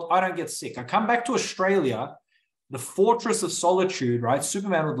around the world, I don't get sick. I come back to Australia, the fortress of solitude, right?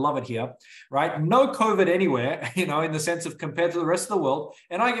 Superman would love it here, right? No COVID anywhere, in the sense of compared to the rest of the world.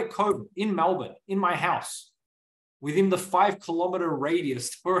 And I get COVID in Melbourne, in my house, within the 5-kilometer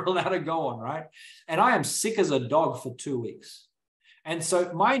radius we're allowed to go on, right? And I am sick as a dog for 2 weeks. And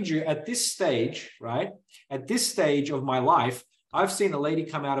so, mind you, at this stage, right? At this stage of my life, I've seen a lady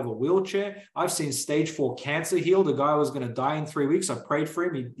come out of a wheelchair. I've seen stage 4 cancer healed. A guy was going to die in 3 weeks. I prayed for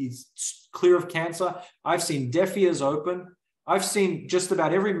him. He's clear of cancer. I've seen deaf ears open. I've seen just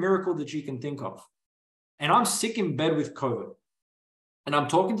about every miracle that you can think of. And I'm sick in bed with COVID. And I'm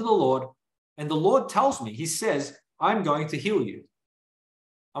talking to the Lord. And the Lord tells me, he says, I'm going to heal you.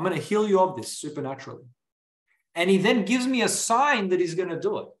 I'm going to heal you of this supernaturally. And he then gives me a sign that he's going to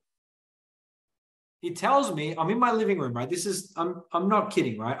do it. He tells me, I'm in my living room, right? I'm not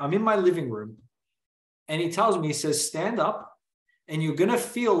kidding, right? I'm in my living room. And he tells me, he says, stand up and you're going to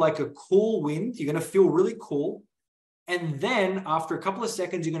feel like a cool wind. You're going to feel really cool. And then after a couple of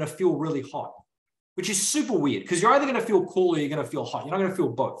seconds, you're going to feel really hot, which is super weird because you're either going to feel cool or you're going to feel hot. You're not going to feel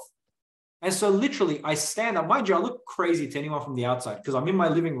both. And so literally I stand up. Mind you, I look crazy to anyone from the outside because I'm in my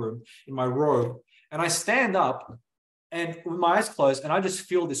living room in my robe and I stand up and with my eyes closed and I just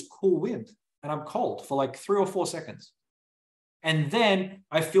feel this cool wind. And I'm cold for like 3 or 4 seconds. And then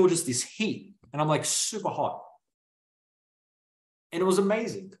I feel just this heat and I'm like super hot. And it was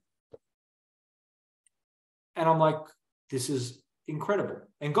amazing. And I'm like, this is incredible.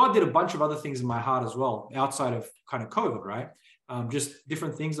 And God did a bunch of other things in my heart as well, outside of kind of COVID, right? Just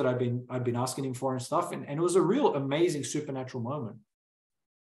different things that I've been asking him for and stuff. And it was a real amazing supernatural moment.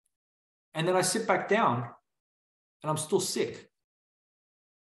 And then I sit back down and I'm still sick.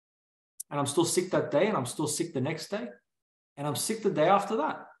 And I'm still sick that day, and I'm still sick the next day, and I'm sick the day after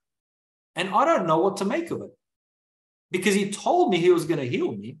that. And I don't know what to make of it because he told me he was going to heal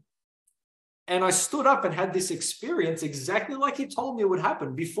me. And I stood up and had this experience exactly like he told me it would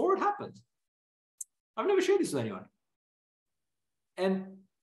happen before it happened. I've never shared this with anyone. And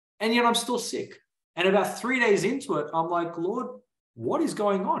yet I'm still sick. And about 3 days into it, I'm like, Lord, what is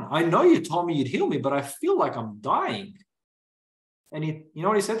going on? I know you told me you'd heal me, but I feel like I'm dying. And you know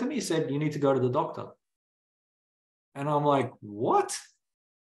what he said to me? He said, you need to go to the doctor. And I'm like, what?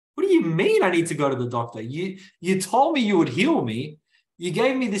 What do you mean I need to go to the doctor? You told me you would heal me. You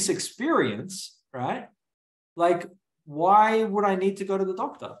gave me this experience, right? Like, why would I need to go to the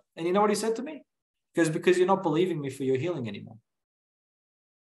doctor? And you know what he said to me? Because you're not believing me for your healing anymore.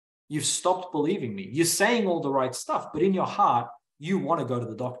 You've stopped believing me. You're saying all the right stuff, but in your heart, you want to go to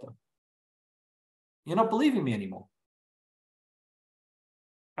the doctor. You're not believing me anymore.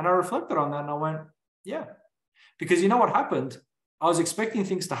 And I reflected on that and I went, yeah. Because you know what happened? I was expecting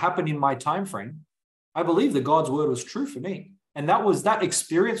things to happen in my time frame. I believe that God's word was true for me. And that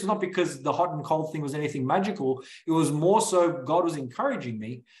experience was not because the hot and cold thing was anything magical. It was more so God was encouraging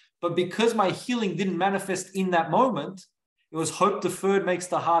me. But because my healing didn't manifest in that moment, it was hope deferred makes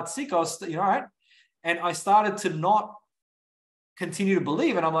the heart sick. I was, right? And I started to not continue to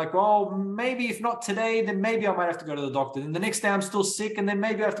believe. And I'm like, well, maybe if not today, then maybe I might have to go to the doctor. And the next day I'm still sick. And then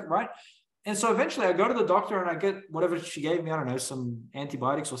maybe I have to, right? And so eventually I go to the doctor and I get whatever she gave me, I don't know, some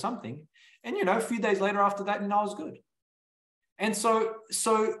antibiotics or something. And, a few days later after that, I was good. And so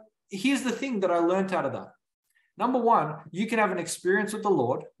here's the thing that I learned out of that. Number one, you can have an experience with the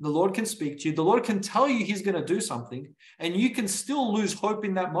Lord. The Lord can speak to you. The Lord can tell you he's going to do something, and you can still lose hope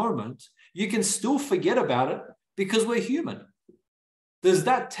in that moment. You can still forget about it because we're human. Does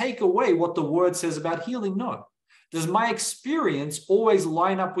that take away what the word says about healing? No. Does my experience always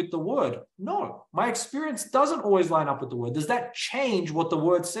line up with the word? No. My experience doesn't always line up with the word. Does that change what the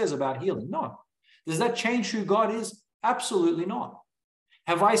word says about healing? No. Does that change who God is? Absolutely not.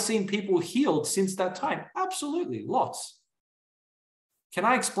 Have I seen people healed since that time? Absolutely, lots. Can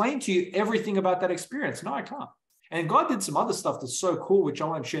I explain to you everything about that experience? No, I can't. And God did some other stuff that's so cool, which I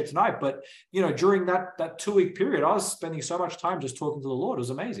won't share tonight. But, during that 2-week period, I was spending so much time just talking to the Lord. It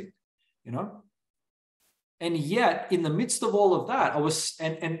was amazing, And yet, in the midst of all of that, I was,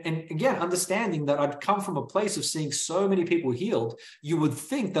 and again, understanding that I'd come from a place of seeing so many people healed, you would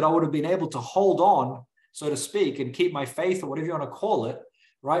think that I would have been able to hold on, so to speak, and keep my faith or whatever you want to call it,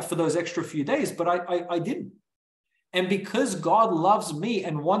 right, for those extra few days, but I didn't. And because God loves me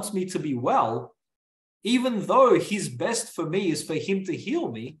and wants me to be well, even though his best for me is for him to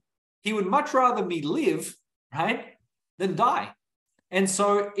heal me, he would much rather me live, right, than die. And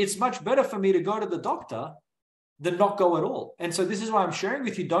so it's much better for me to go to the doctor than not go at all. And so this is why I'm sharing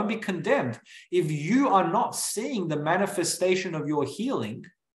with you, don't be condemned. If you are not seeing the manifestation of your healing,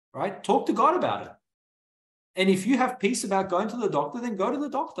 right, talk to God about it. And if you have peace about going to the doctor, then go to the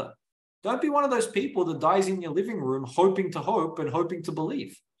doctor. Don't be one of those people that dies in your living room hoping to hope and hoping to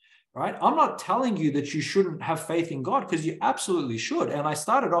believe, right? I'm not telling you that you shouldn't have faith in God, because you absolutely should. And I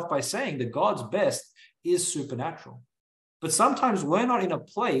started off by saying that God's best is supernatural. But sometimes we're not in a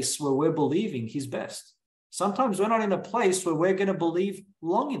place where we're believing his best. Sometimes we're not in a place where we're going to believe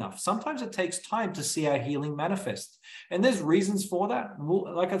long enough. Sometimes it takes time to see our healing manifest. And there's reasons for that.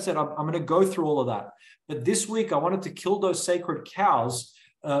 Like I said, I'm going to go through all of that. But this week, I wanted to kill those sacred cows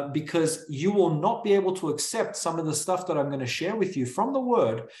because you will not be able to accept some of the stuff that I'm going to share with you from the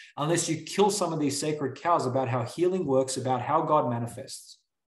word unless you kill some of these sacred cows about how healing works, about how God manifests.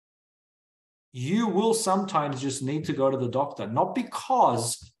 You will sometimes just need to go to the doctor, not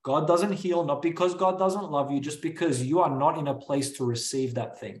because God doesn't heal, not because God doesn't love you, just because you are not in a place to receive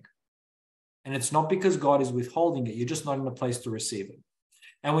that thing. And it's not because God is withholding it. You're just not in a place to receive it.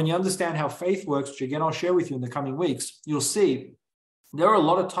 And when you understand how faith works, which again, I'll share with you in the coming weeks, you'll see there are a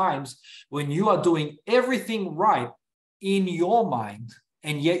lot of times when you are doing everything right in your mind,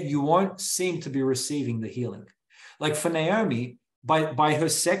 and yet you won't seem to be receiving the healing. Like for Naomi, by her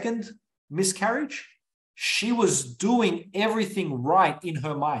second miscarriage, she was doing everything right in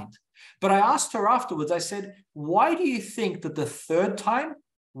her mind. But I asked her afterwards, I said, why do you think that the third time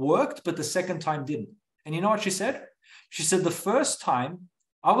worked, but the second time didn't? And you know what she said? She said, the first time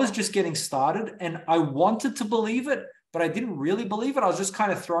I was just getting started and I wanted to believe it, but I didn't really believe it. I was just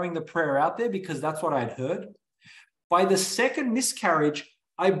kind of throwing the prayer out there because that's what I'd heard. By the second miscarriage,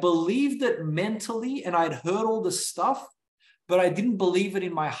 I believed it mentally and I'd heard all the stuff, but I didn't believe it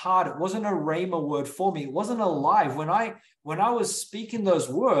in my heart. It wasn't a rhema word for me. It wasn't alive. When I was speaking those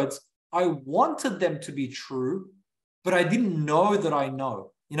words, I wanted them to be true, but I didn't know that I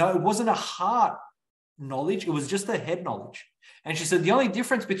know. You know, it wasn't a heart knowledge. It was just a head knowledge. And she said the only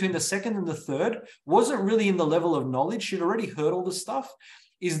difference between the second and the third wasn't really in the level of knowledge. She'd already heard all the stuff.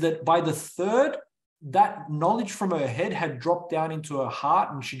 Is that by the third, that knowledge from her head had dropped down into her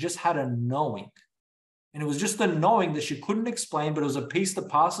heart and she just had a knowing. And it was just a knowing that she couldn't explain, but it was a peace that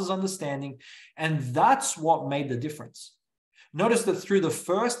passes understanding. And that's what made the difference. Notice that through the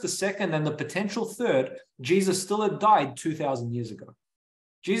first, the second, and the potential third, Jesus still had died 2,000 years ago.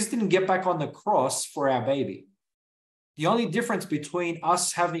 Jesus didn't get back on the cross for our baby. The only difference between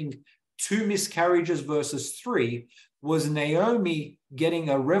us having 2 miscarriages versus 3 was Naomi getting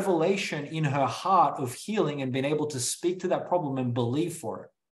a revelation in her heart of healing and being able to speak to that problem and believe for it.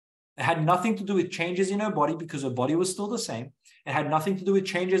 It had nothing to do with changes in her body because her body was still the same. It had nothing to do with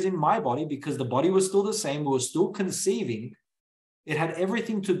changes in my body because the body was still the same. We were still conceiving. It had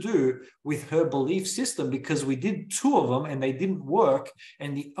everything to do with her belief system because we did 2 of them and they didn't work.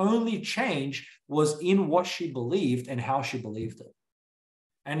 And the only change was in what she believed and how she believed it.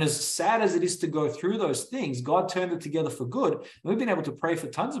 And as sad as it is to go through those things, God turned it together for good. And we've been able to pray for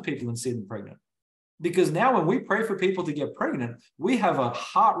tons of people and see them pregnant. Because now when we pray for people to get pregnant, we have a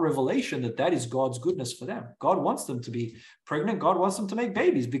heart revelation that that is God's goodness for them. God wants them to be pregnant. God wants them to make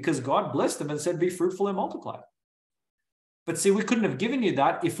babies because God blessed them and said, be fruitful and multiply. But see, we couldn't have given you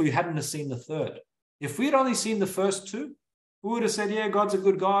that if we hadn't have seen the third. If we had only seen the first 2, we would have said, yeah, God's a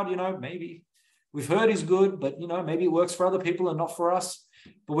good God, you know, maybe. We've heard he's good, but, you know, maybe it works for other people and not for us.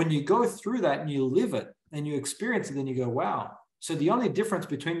 But when you go through that and you live it and you experience it, then you go, wow. So the only difference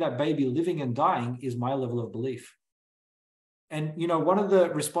between that baby living and dying is my level of belief. And, you know, one of the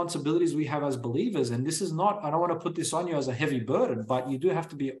responsibilities we have as believers, and this is not, I don't want to put this on you as a heavy burden, but you do have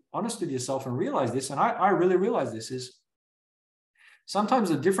to be honest with yourself and realize this. And I really realize this is sometimes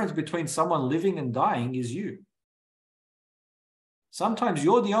the difference between someone living and dying is you. Sometimes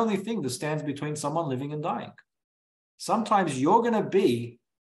you're the only thing that stands between someone living and dying. Sometimes you're going to be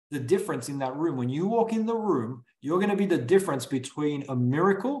the difference in that room. When you walk in the room, you're going to be the difference between a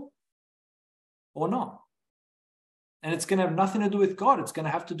miracle or not. And it's going to have nothing to do with God. It's going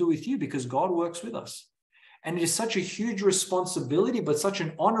to have to do with you because God works with us. And it is such a huge responsibility, but such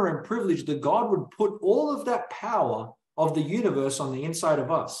an honor and privilege that God would put all of that power of the universe on the inside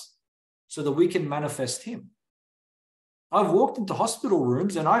of us so that we can manifest him. I've walked into hospital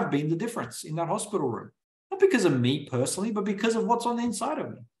rooms and I've been the difference in that hospital room. Not because of me personally, but because of what's on the inside of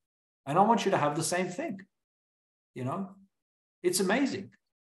me. And I want you to have the same thing. You know, it's amazing.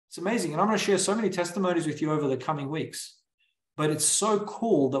 It's amazing. And I'm going to share so many testimonies with you over the coming weeks. But it's so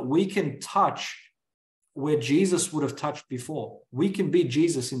cool that we can touch where Jesus would have touched before. We can be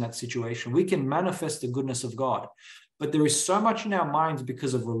Jesus in that situation. We can manifest the goodness of God. But there is so much in our minds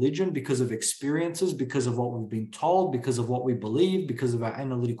because of religion, because of experiences, because of what we've been told, because of what we believe, because of our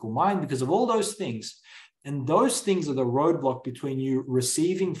analytical mind, because of all those things. And those things are the roadblock between you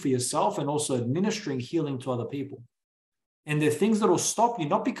receiving for yourself and also administering healing to other people. And they're things that will stop you,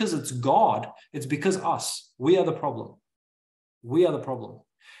 not because it's God, it's because us. We are the problem. We are the problem.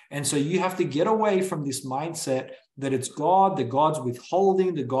 And so you have to get away from this mindset that it's God, that God's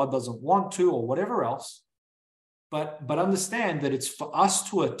withholding, that God doesn't want to, or whatever else. But understand that it's for us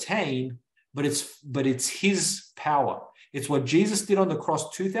to attain, but it's his power. It's what Jesus did on the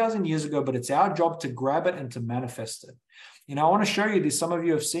cross 2,000 years ago, but it's our job to grab it and to manifest it. You know, I want to show you this. Some of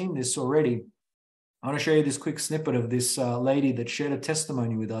you have seen this already. I want to show you this quick snippet of this lady that shared a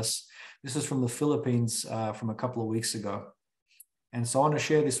testimony with us. This is from the Philippines from a couple of weeks ago. And so I want to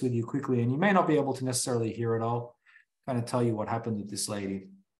share this with you quickly. And you may not be able to necessarily hear it. I'll kind of tell you what happened with this lady.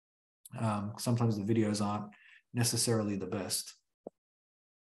 Sometimes the videos aren't necessarily the best.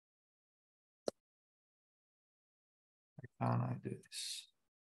 How can I do this?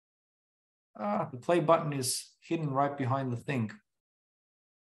 The play button is hidden right behind the thing.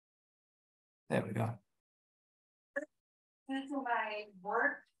 There we go. Into my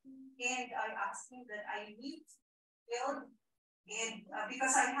work, and I'm asking that I need build, and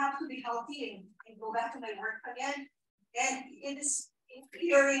because I have to be healthy and go back to my work again. And it is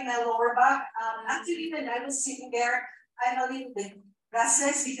here in my lower back. Actually, when I was sitting there, I'm a little bit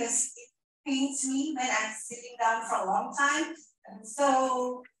restless because it pains me when I'm sitting down for a long time. And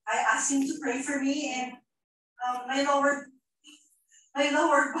so I asked him to pray for me, and my lower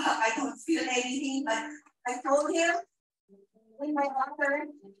back, I don't feel anything, but I told him when my doctor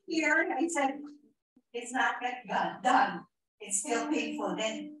here, I said, it's not yet done. It's still painful.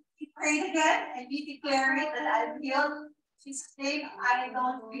 Then he prayed again and he declared it that I'm healed. She's saying, I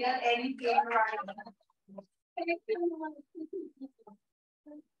don't feel any pain right now.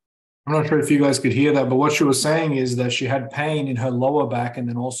 I'm not sure if you guys could hear that, but what she was saying is that she had pain in her lower back and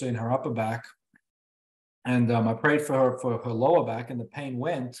then also in her upper back. And I prayed for her lower back and the pain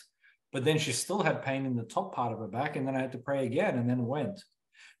went, but then she still had pain in the top part of her back. And then I had to pray again and then it went.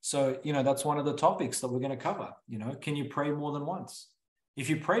 So, you know, that's one of the topics that we're going to cover. You know, can you pray more than once? If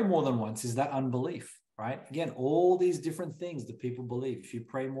you pray more than once, is that unbelief, right? Again, all these different things that people believe if you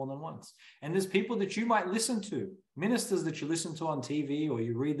pray more than once. And there's people that you might listen to, ministers that you listen to on TV or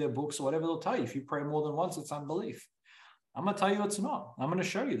you read their books or whatever, they'll tell you if you pray more than once, it's unbelief. I'm going to tell you it's not. I'm going to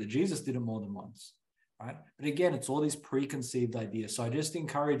show you that Jesus did it more than once. Right? But again, it's all these preconceived ideas. So I just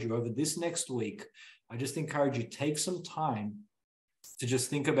encourage you over this next week, I just encourage you take some time to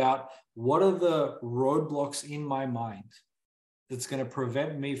just think about what are the roadblocks in my mind that's going to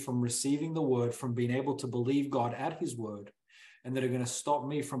prevent me from receiving the word, from being able to believe God at his word, and that are going to stop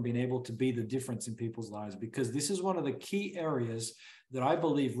me from being able to be the difference in people's lives. Because this is one of the key areas that I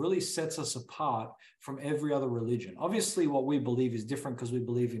believe really sets us apart from every other religion. Obviously, what we believe is different because we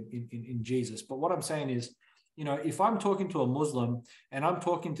believe in Jesus. But what I'm saying is, you know, if I'm talking to a Muslim and I'm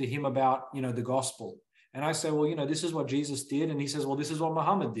talking to him about, you know, the gospel, and I say, well, you know, this is what Jesus did. And he says, well, this is what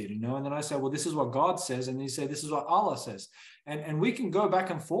Muhammad did, you know, and then I say, well, this is what God says. And he says, this is what Allah says. And we can go back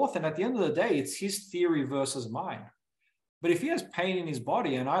and forth. And at the end of the day, it's his theory versus mine. But if he has pain in his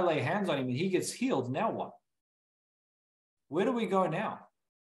body and I lay hands on him and he gets healed, now what? Where do we go now?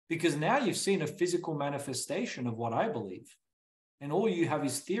 Because now you've seen a physical manifestation of what I believe. And all you have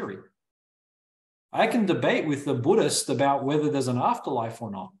is theory. I can debate with the Buddhist about whether there's an afterlife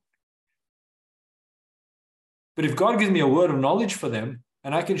or not. But if God gives me a word of knowledge for them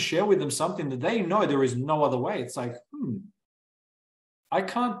and I can share with them something that they know there is no other way, it's like, I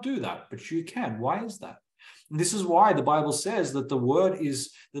can't do that, but you can. Why is that? And this is why the Bible says that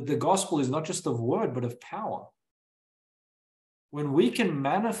the gospel is not just of word, but of power. When we can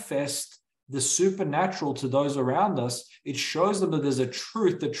manifest the supernatural to those around us, it shows them that there's a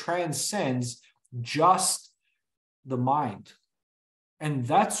truth that transcends just the mind. And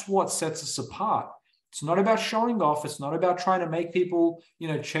that's what sets us apart. It's not about showing off. It's not about trying to make people, you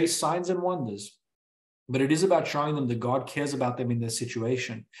know, chase signs and wonders. But it is about showing them that God cares about them in their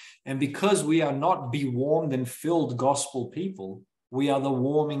situation. And because we are not be warmed and filled gospel people, we are the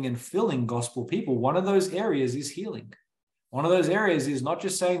warming and filling gospel people. One of those areas is healing. One of those areas is not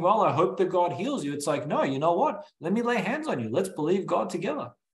just saying, well, I hope that God heals you. It's like, no, you know what? Let me lay hands on you. Let's believe God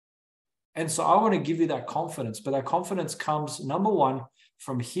together. And so I want to give you that confidence. But that confidence comes, number one,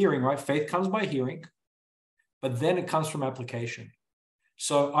 from hearing, right? Faith comes by hearing, but then it comes from application.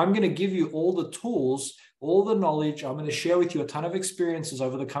 So I'm going to give you all the tools, all the knowledge. I'm going to share with you a ton of experiences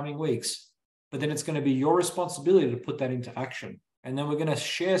over the coming weeks, but then it's going to be your responsibility to put that into action. And then we're going to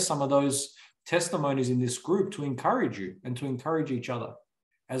share some of those testimonies in this group to encourage you and to encourage each other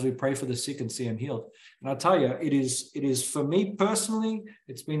as we pray for the sick and see them healed. And I'll tell you, it is for me personally,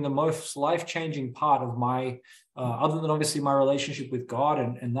 it's been the most life-changing part of my, other than obviously my relationship with God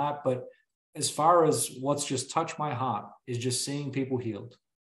and that, but as far as what's just touched my heart is just seeing people healed,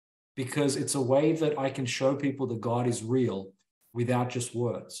 because it's a way that I can show people that God is real without just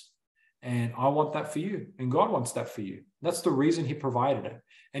words. And I want that for you, and God wants that for you. That's the reason he provided it.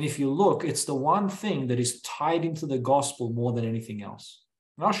 And if you look, it's the one thing that is tied into the gospel more than anything else.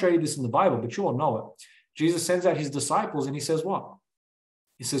 And I'll show you this in the Bible, but you all know it. Jesus sends out his disciples and he says what?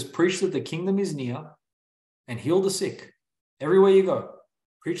 He says, preach that the kingdom is near and heal the sick. Everywhere you go,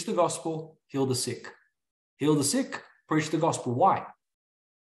 preach the gospel, heal the sick. Heal the sick, preach the gospel. Why?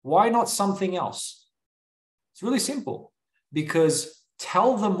 Why not something else? It's really simple. Because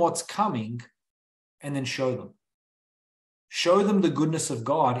tell them what's coming and then show them. Show them the goodness of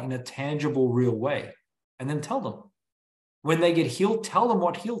God in a tangible, real way, and then tell them. When they get healed, tell them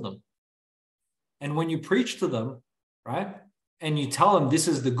what healed them. And when you preach to them, right, and you tell them this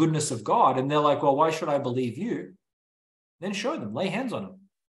is the goodness of God, and they're like, well, why should I believe you? Then show them, lay hands on them,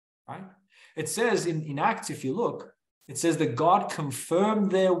 right? It says in Acts, if you look, it says that God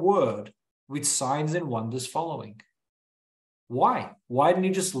confirmed their word with signs and wonders following. Why? Why didn't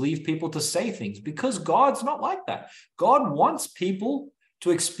he just leave people to say things? Because God's not like that. God wants people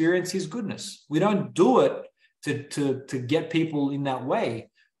to experience his goodness. We don't do it to get people in that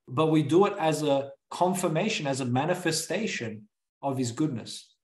way, but we do it as a confirmation, as a manifestation of his goodness.